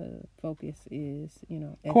the focus is,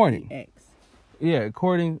 Courting. sex. Yeah,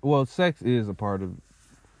 courting. Well, sex is a part of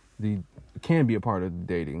can be a part of the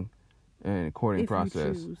dating and courting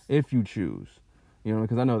process if you choose.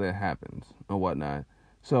 Because I know that happens and whatnot.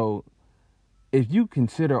 So if you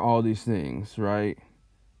consider all these things, right,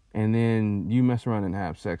 and then you mess around and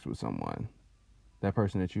have sex with someone. That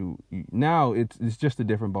person that you now it's just a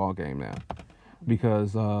different ball game now,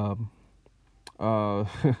 because you've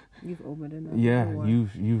opened another door.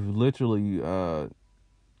 you've literally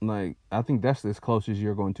like, I think that's as close as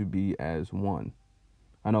you're going to be as one.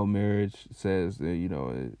 I know marriage says that,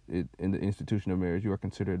 it in the institution of marriage you are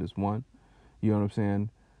considered as one. You know what I'm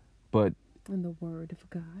saying? But in the word of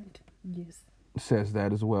God, yes, says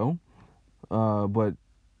that as well. But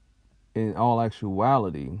in all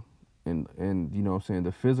actuality. And you know what I'm saying,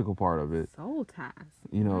 the physical part of it, soul ties.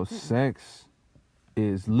 Sex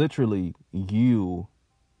is literally you,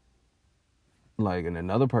 like, and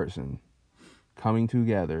another person coming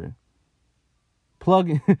together,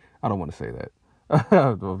 plugging. I don't want to say that.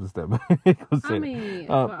 I'll just step back.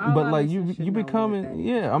 But like you becoming,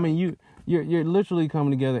 yeah. I mean, you're literally coming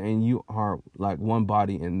together, and you are like one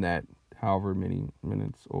body in that however many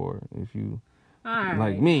minutes, or if you. Right.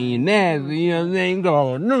 Like me and Nasty, you know what I'm saying?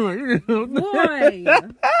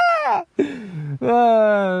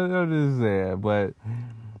 I'm just saying, but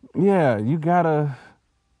yeah, you gotta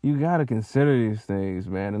consider these things,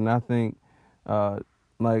 man. And I think,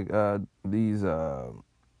 these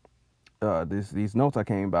notes I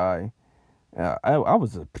came by, I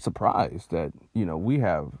was surprised that we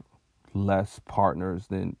have less partners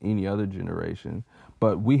than any other generation,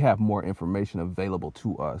 but we have more information available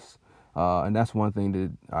to us. And that's one thing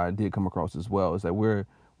that I did come across as well, is that we're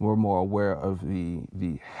more aware of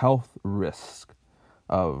the health risk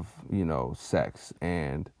of, sex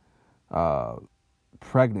and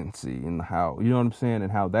pregnancy, and how, you know what I'm saying,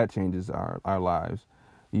 and how that changes our lives.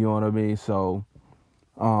 You know what I mean? So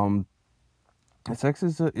sex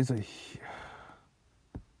is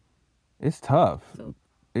it's tough.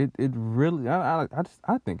 It really, I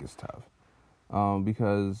think it's tough.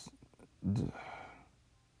 Because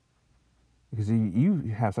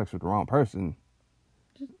you have sex with the wrong person.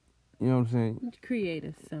 You know what I'm saying? Create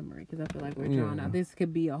a summary, because I feel like we're drawn out. This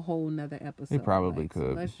could be a whole nother episode. It probably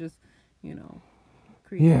could. So let's just,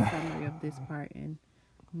 create a summary of this part and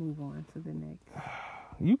move on to the next.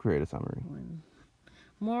 You create a summary.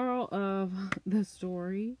 Moral of the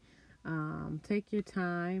story: take your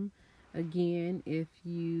time. Again, if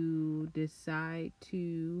you decide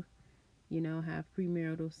to, have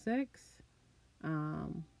premarital sex,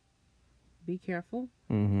 be careful.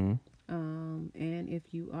 Mm-hmm. And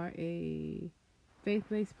if you are a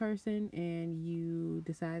faith-based person and you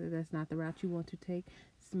decide that that's not the route you want to take,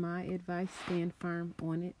 it's my advice: stand firm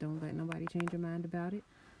on it. Don't let nobody change your mind about it.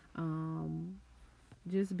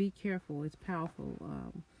 Just be careful. It's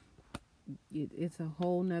powerful. It's a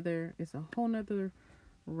whole nother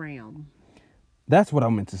realm. That's what I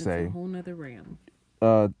meant to say. It's a whole nother realm.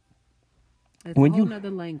 It's when a whole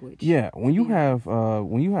nother language. Yeah, when you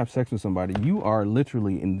have sex with somebody, you are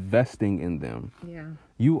literally investing in them. Yeah.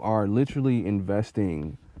 You are literally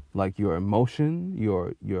investing, like, your emotion,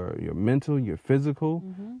 your mental, your physical,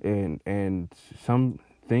 and some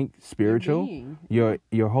think spiritual.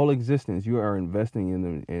 Your whole existence, you are investing in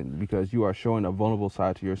them, and because you are showing a vulnerable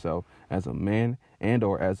side to yourself as a man and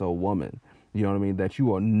or as a woman. You know what I mean? That you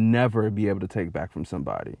will never be able to take back from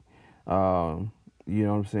somebody. You know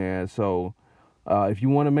what I'm saying? So if you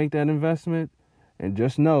want to make that investment, and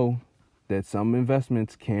just know that some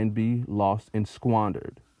investments can be lost and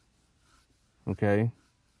squandered. Okay?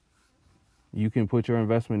 You can put your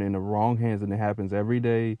investment in the wrong hands, and it happens every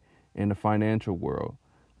day in the financial world.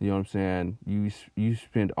 You know what I'm saying? You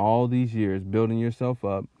spend all these years building yourself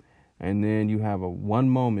up, and then you have one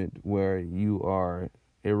moment where you are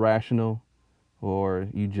irrational, or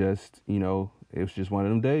you just, it was just one of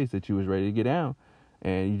them days that you was ready to get down,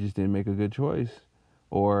 and you just didn't make a good choice,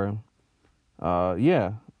 or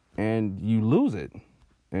and you lose it.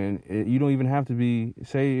 And you don't even have to be,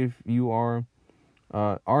 say if you are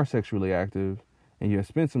sexually active and you have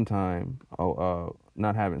spent some time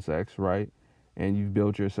not having sex, right? And you've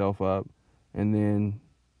built yourself up, and then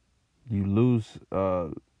you lose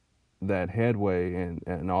that headway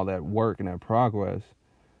and all that work and that progress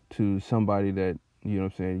to somebody that,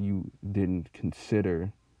 you didn't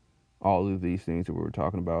consider all of these things that we were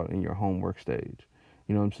talking about in your homework stage.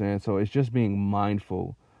 You know what I'm saying? So it's just being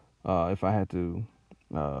mindful, if I had to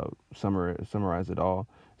summarize it all.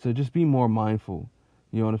 So just be more mindful.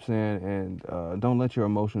 You know what I'm saying? And don't let your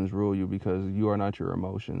emotions rule you, because you are not your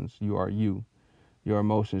emotions. You are you. Your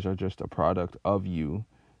emotions are just a product of you,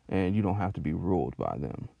 and you don't have to be ruled by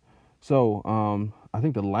them. So I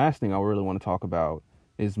think the last thing I really want to talk about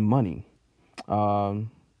is money. This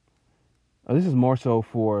is more so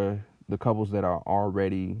for the couples that are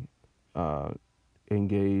already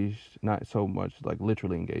engaged, not so much like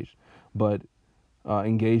literally engaged, but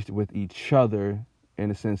engaged with each other in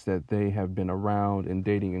the sense that they have been around and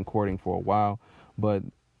dating and courting for a while. But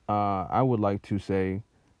I would like to say,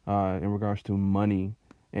 in regards to money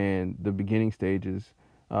and the beginning stages,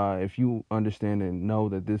 if you understand and know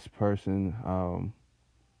that this person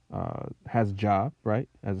has a job, right,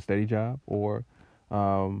 has a steady job, or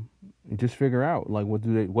just figure out like what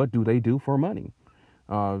do they do for money.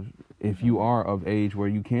 If you are of age where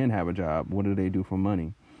you can have a job, what do they do for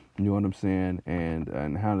money? You know what I'm saying?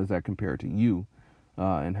 And how does that compare to you,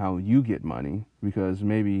 and how you get money? Because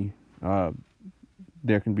maybe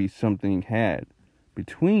there can be something had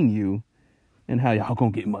between you and how y'all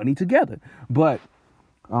gonna get money together. But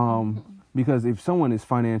because if someone is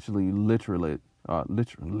financially literate,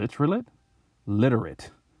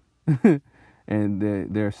 and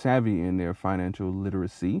they're savvy in their financial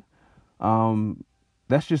literacy,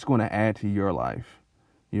 that's just going to add to your life.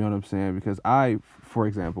 You know what I'm saying? Because for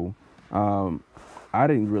example, I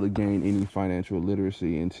didn't really gain any financial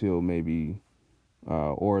literacy until maybe,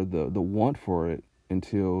 or the want for it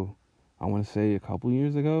until, I want to say, a couple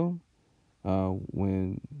years ago,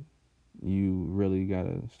 when you really got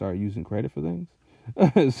to start using credit for things.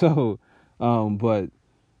 So, but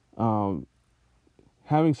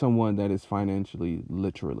having someone that is financially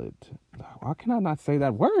literate, why can I not say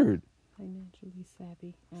that word? Financially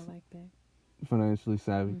savvy. I like that. Financially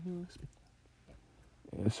savvy. Mm-hmm.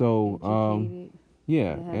 So, educated.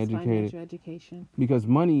 Yeah, It has educated. Financial education. Because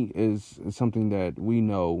money is something that we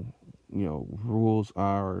know, rules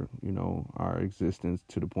our existence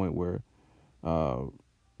to the point where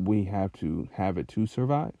we have to have it to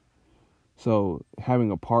survive. So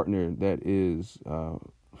having a partner that is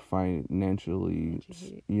financially,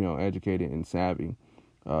 educated and savvy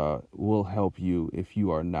will help you if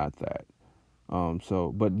you are not that.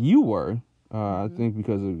 But you were, I think,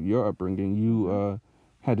 because of your upbringing, you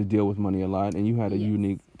had to deal with money a lot, and you had a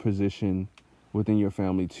unique position within your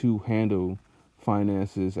family to handle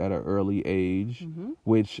finances at an early age,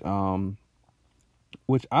 which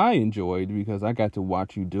I enjoyed because I got to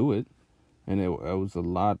watch you do it, and it was a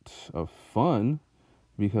lot of fun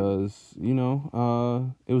because it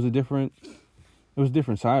was a different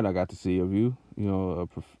side I got to see of you,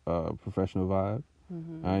 a professional vibe.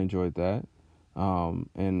 I enjoyed that.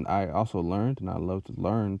 And I also learned, and I love to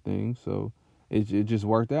learn things, so it just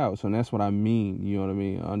worked out. So that's what I mean, you know what I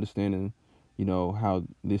mean? Understanding, how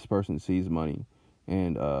this person sees money,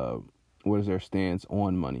 and what is their stance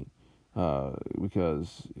on money,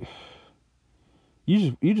 because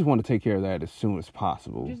you just want to take care of that as soon as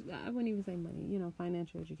possible. I wouldn't even say money,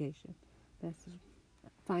 financial education. That's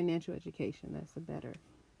financial education. That's a better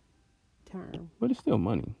term. But it's still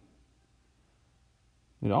money.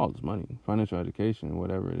 It all is money. Financial education,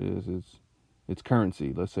 whatever it is, it's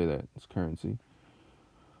currency. Let's say that it's currency.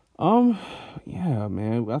 Yeah,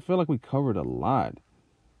 man. I feel like we covered a lot.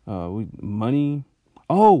 Money.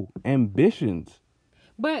 Oh, ambitions.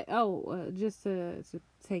 But just to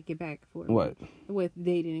take it back for what with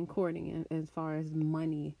dating and courting, as far as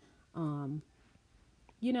money, I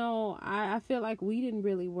feel like we didn't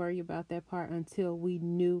really worry about that part until we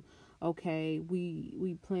knew. Okay,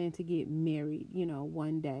 we plan to get married,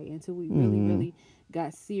 one day, until we really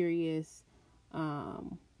got serious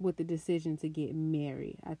with the decision to get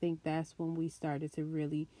married. I think that's when we started to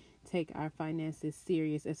really take our finances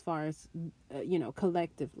serious as far as,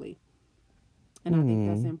 collectively. And I think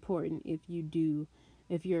that's important if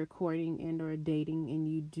you're courting and or dating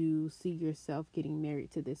and you do see yourself getting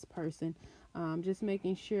married to this person. Just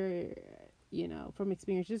making sure, from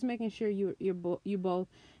experience, just making sure you both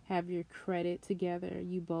have your credit together.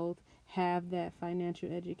 You both have that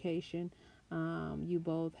financial education. You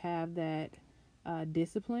both have that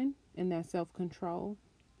discipline and that self-control,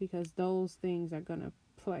 because those things are going to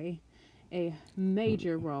play a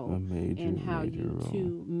major role in how you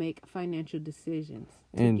two make financial decisions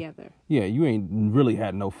together. Yeah, you ain't really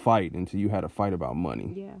had no fight until you had a fight about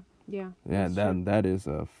money. Yeah. That is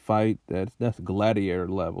a fight. That's gladiator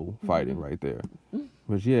level fighting right there.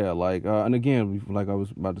 But yeah, and again, like I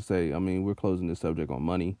was about to say, I mean, we're closing this subject on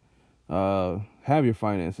money. Have your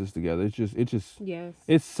finances together. It's just yes.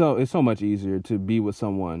 It's so much easier to be with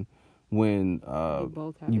someone when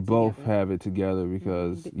you both have it together,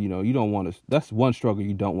 because you don't want to. That's one struggle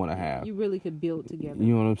you don't want to have. You really could build together.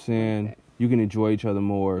 You know what I'm saying? Like you can enjoy each other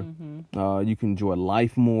more. You can enjoy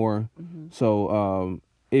life more. So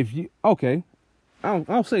if you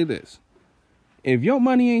I'll say this: if your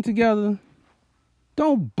money ain't together,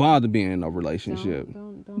 don't bother being in a relationship.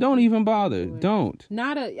 Don't even bother. Don't.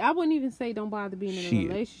 I wouldn't even say don't bother being in a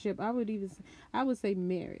relationship. I would say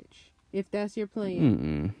marriage. If that's your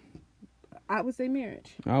plan. I would say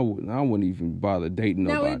marriage. I wouldn't even bother dating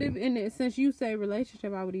nobody. And since you say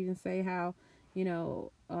relationship, I would even say how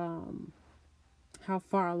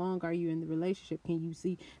far along are you in the relationship? Can you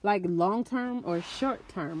see like long term or short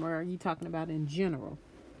term, or are you talking about in general?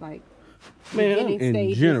 Like beginning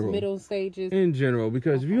stages, general, middle stages? In general,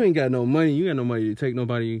 because if you ain't got no money, you got no money to take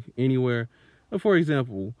nobody anywhere. For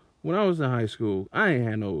example, when I was in high school, I ain't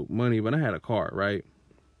had no money, but I had a car, right?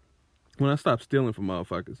 When I stopped stealing from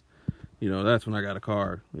motherfuckers, that's when I got a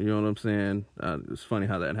car. You know what I'm saying? It's funny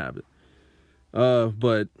how that happened.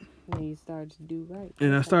 But and you started to do right.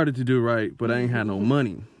 And I started to do right, but I ain't had no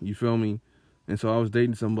money. You feel me? And so I was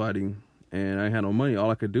dating somebody, and I ain't had no money.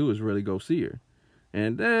 All I could do was really go see her.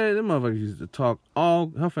 And them motherfuckers used to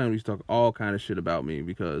her family used to talk all kind of shit about me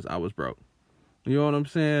because I was broke. You know what I'm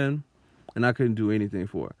saying? And I couldn't do anything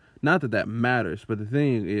for her. Not that matters, but the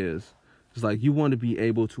thing is, it's like you want to be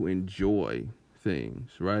able to enjoy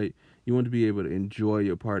things, right? You want to be able to enjoy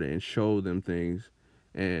your partner and show them things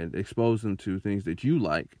and expose them to things that you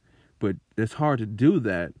like. But it's hard to do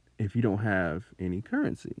that if you don't have any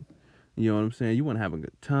currency. You know what I'm saying? You want to have a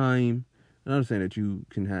good time. And I'm saying that you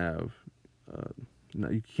can have,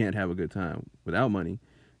 you can't have a good time without money.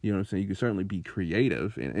 You know what I'm saying? You can certainly be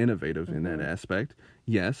creative and innovative in that aspect.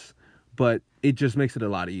 Yes. But it just makes it a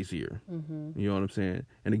lot easier. You know what I'm saying?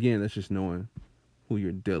 And again, that's just knowing who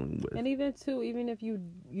you're dealing with. And even if you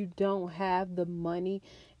don't have the money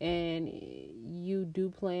and you do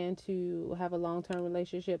plan to have a long-term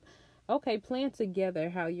relationship, okay, plan together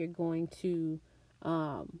how you're going to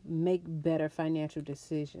make better financial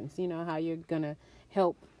decisions. You know, how you're going to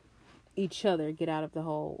help each other get out of the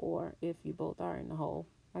hole, or if you both are in the hole,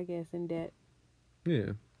 I guess, in debt.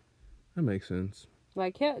 Yeah, that makes sense.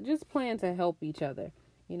 Like, just plan to help each other.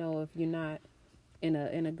 You know, if you're not in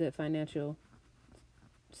a good financial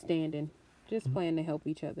standing, just plan to help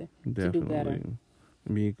each other. Definitely. To do better.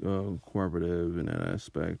 Be cooperative in that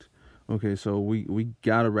aspect. Okay, so we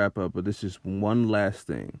gotta wrap up, but this is one last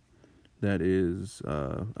thing that is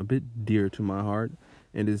a bit dear to my heart,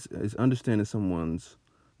 and is understanding someone's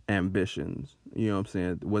ambitions. You know what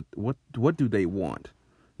I'm saying? What do they want?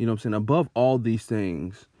 You know what I'm saying? Above all these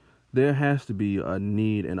things, there has to be a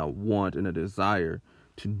need and a want and a desire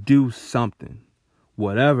to do something,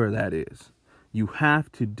 whatever that is. You have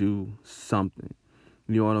to do something.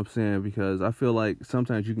 You know what I'm saying? Because I feel like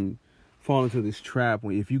sometimes you can fall into this trap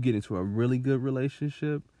when if you get into a really good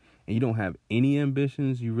relationship and you don't have any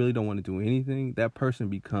ambitions, you really don't want to do anything, that person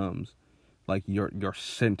becomes like your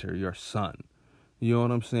center, your sun. You know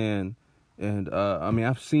what I'm saying? And I mean,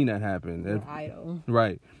 I've seen that happen. Your idol.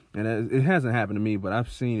 Right. And it hasn't happened to me, but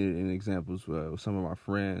I've seen it in examples with some of our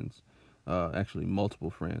friends, actually multiple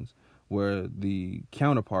friends, where the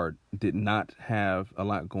counterpart did not have a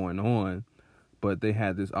lot going on, but they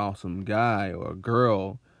had this awesome guy or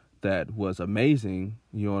girl that was amazing,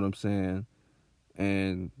 you know what I'm saying,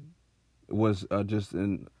 and was just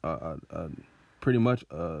in pretty much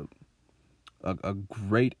a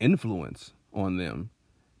great influence on them.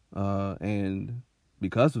 And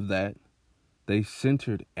because of that, they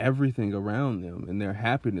centered everything around them and their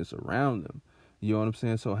happiness around them. You know what I'm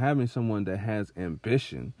saying? So having someone that has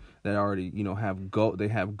ambition, that already, they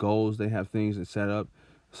have goals, they have things that set up,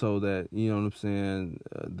 so that, you know what I'm saying,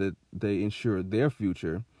 that they ensure their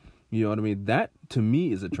future. You know what I mean? That to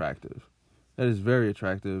me is attractive. That is very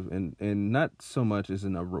attractive, and not so much as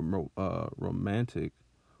in a romantic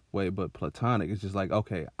way, but platonic. It's just like,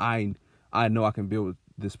 okay, I know I can build with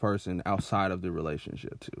this person outside of the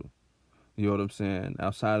relationship too. You know what I'm saying?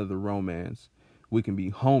 Outside of the romance, we can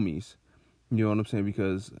be homies. You know what I'm saying?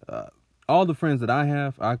 Because all the friends that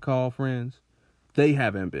I call friends, they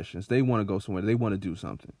have ambitions. They want to go somewhere. They want to do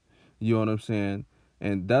something. You know what I'm saying?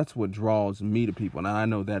 And that's what draws me to people. And I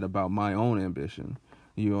know that about my own ambition.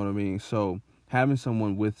 You know what I mean? So having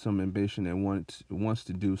someone with some ambition and wants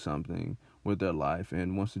to do something with their life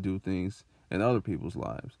and wants to do things in other people's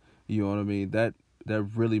lives, you know what I mean? That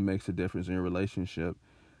really makes a difference in your relationship.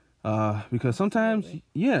 Because sometimes,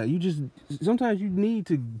 sometimes you need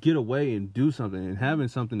to get away and do something, and having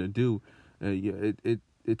something to do, it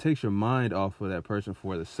takes your mind off of that person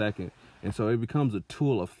for the second. And so it becomes a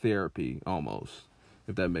tool of therapy almost,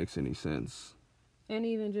 if that makes any sense. And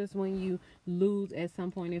even just when you lose at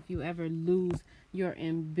some point, if you ever lose your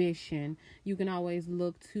ambition, you can always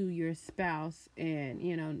look to your spouse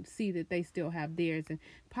and, see that they still have theirs and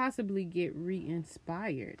possibly get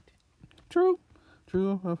re-inspired. True.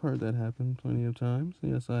 I've heard that happen plenty of times.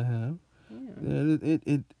 Yes, I have. Yeah.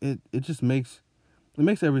 It just makes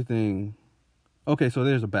everything okay. So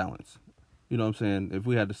there's a balance. You know what I'm saying? If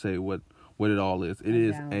we had to say what it all is, it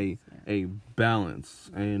is a balance.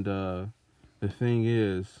 And the thing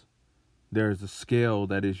is, there's a scale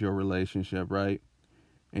that is your relationship, right?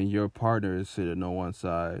 And your partner is sitting on one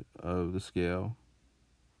side of the scale,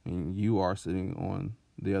 and you are sitting on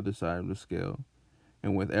the other side of the scale.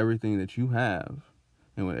 And with everything that you have,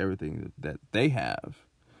 and with everything that they have,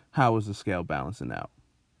 how is the scale balancing out?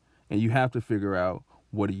 And you have to figure out,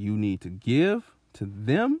 what do you need to give to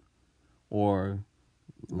them, or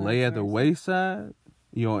lay at the wayside,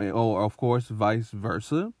 or of course vice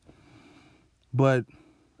versa. But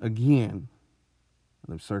again,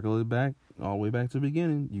 let's circle it back all the way back to the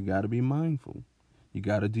beginning. You got to be mindful. You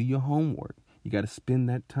got to do your homework. You got to spend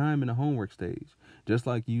that time in the homework stage. Just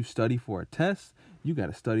like you study for a test, you got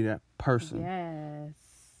to study that person. Yes.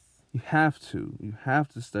 You have to. You have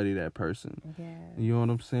to study that person. Yes. You know what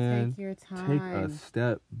I'm saying? Take your time. Take a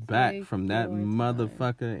step back from that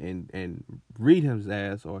motherfucker and read his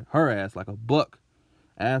ass or her ass like a book.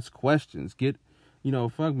 Ask questions.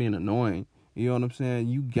 Fuck being annoying. You know what I'm saying?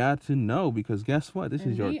 You got to know, because guess what? This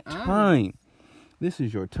is your time. This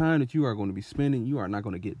is your time that you are going to be spending. You are not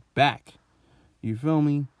going to get back. You feel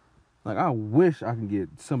me? Like, I wish I could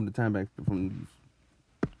get some of the time back from these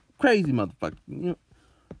crazy motherfuckers.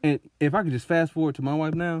 And if I could just fast forward to my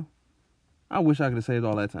wife now, I wish I could have saved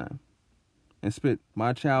all that time and spent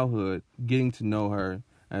my childhood getting to know her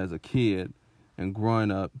as a kid and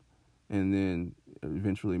growing up and then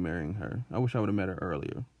eventually marrying her. I wish I would have met her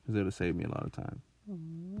earlier, because it would have saved me a lot of time.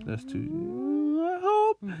 That's too... I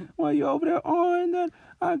hope while you're over there on that,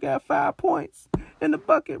 I got 5 points in the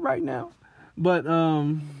bucket right now. But,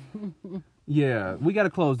 yeah, we got to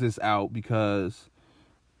close this out because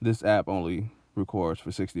this app only records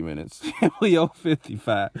for 60 minutes. We owe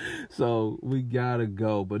 55. So we got to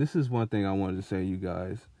go. But this is one thing I wanted to say,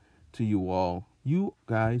 to you all. You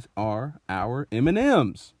guys are our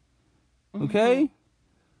M&Ms. Okay?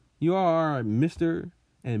 You are our Mr.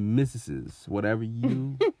 and Mrs. Whatever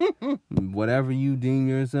you deem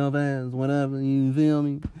yourself as, whatever, you feel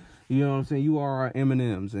me? You know what I'm saying? You are our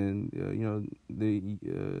M&Ms, and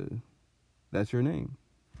that's your name.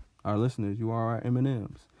 Our listeners, you are our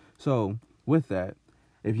M&Ms. So with that,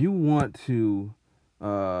 if you want to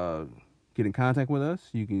get in contact with us,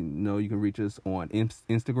 you can reach us on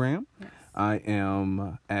Instagram. Yes. I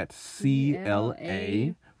am at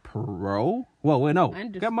CLA Pro. Well, wait, no.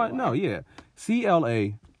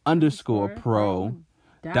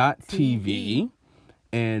 CLA_Pro.TV.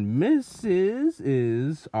 And Mrs.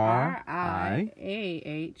 is RIAH_F.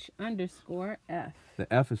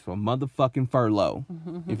 The F is for motherfucking furlough.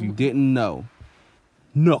 If you didn't know.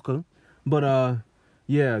 Nooka. But,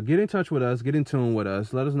 yeah, get in touch with us. Get in tune with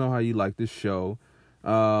us. Let us know how you like this show.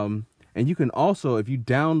 And you can also, if you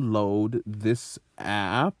download this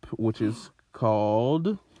app, which is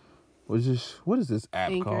called... What is this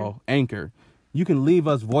app called? Anchor. You can leave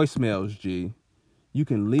us voicemails, G. You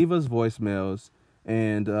can leave us voicemails,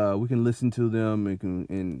 and we can listen to them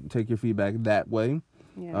and take your feedback that way.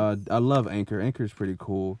 Yes. I love Anchor. Anchor is pretty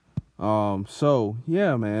cool. So,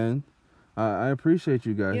 yeah, man. I appreciate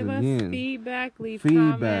you guys again. Give us feedback, leave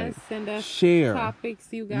comments, send us topics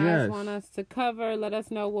you guys want us to cover. Let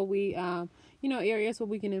us know what we, areas where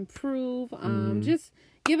we can improve. Just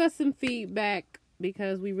give us some feedback.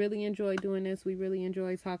 because we really enjoy doing this. We really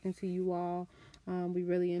enjoy talking to you all. We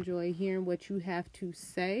really enjoy hearing what you have to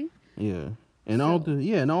say. Yeah. And all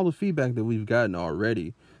the feedback that we've gotten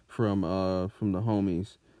already from the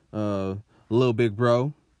homies. Little Big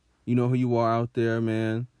Bro, you know who you are out there,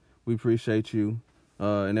 man. We appreciate you.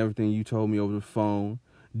 And everything you told me over the phone.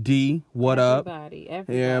 D, what up?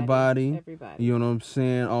 Everybody. You know what I'm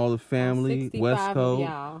saying? All the family, West Coast.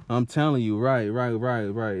 I'm telling you, right.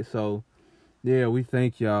 So, yeah, we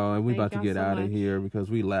thank y'all, and we about to get out of here because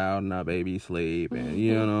we loud and our baby sleep, and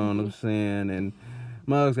you know what I'm saying? And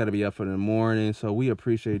Mug's got to be up for the morning, so we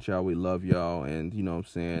appreciate y'all. We love y'all, and you know what I'm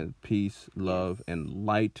saying? Peace, love, and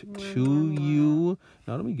light to you.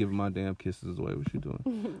 Now, let me give my damn kisses away. What you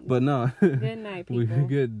doing? But no. Good night, people.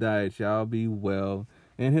 Good night. Y'all be well.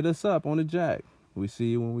 And hit us up on the jack. We see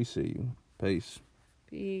you when we see you. Peace.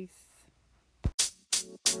 Peace.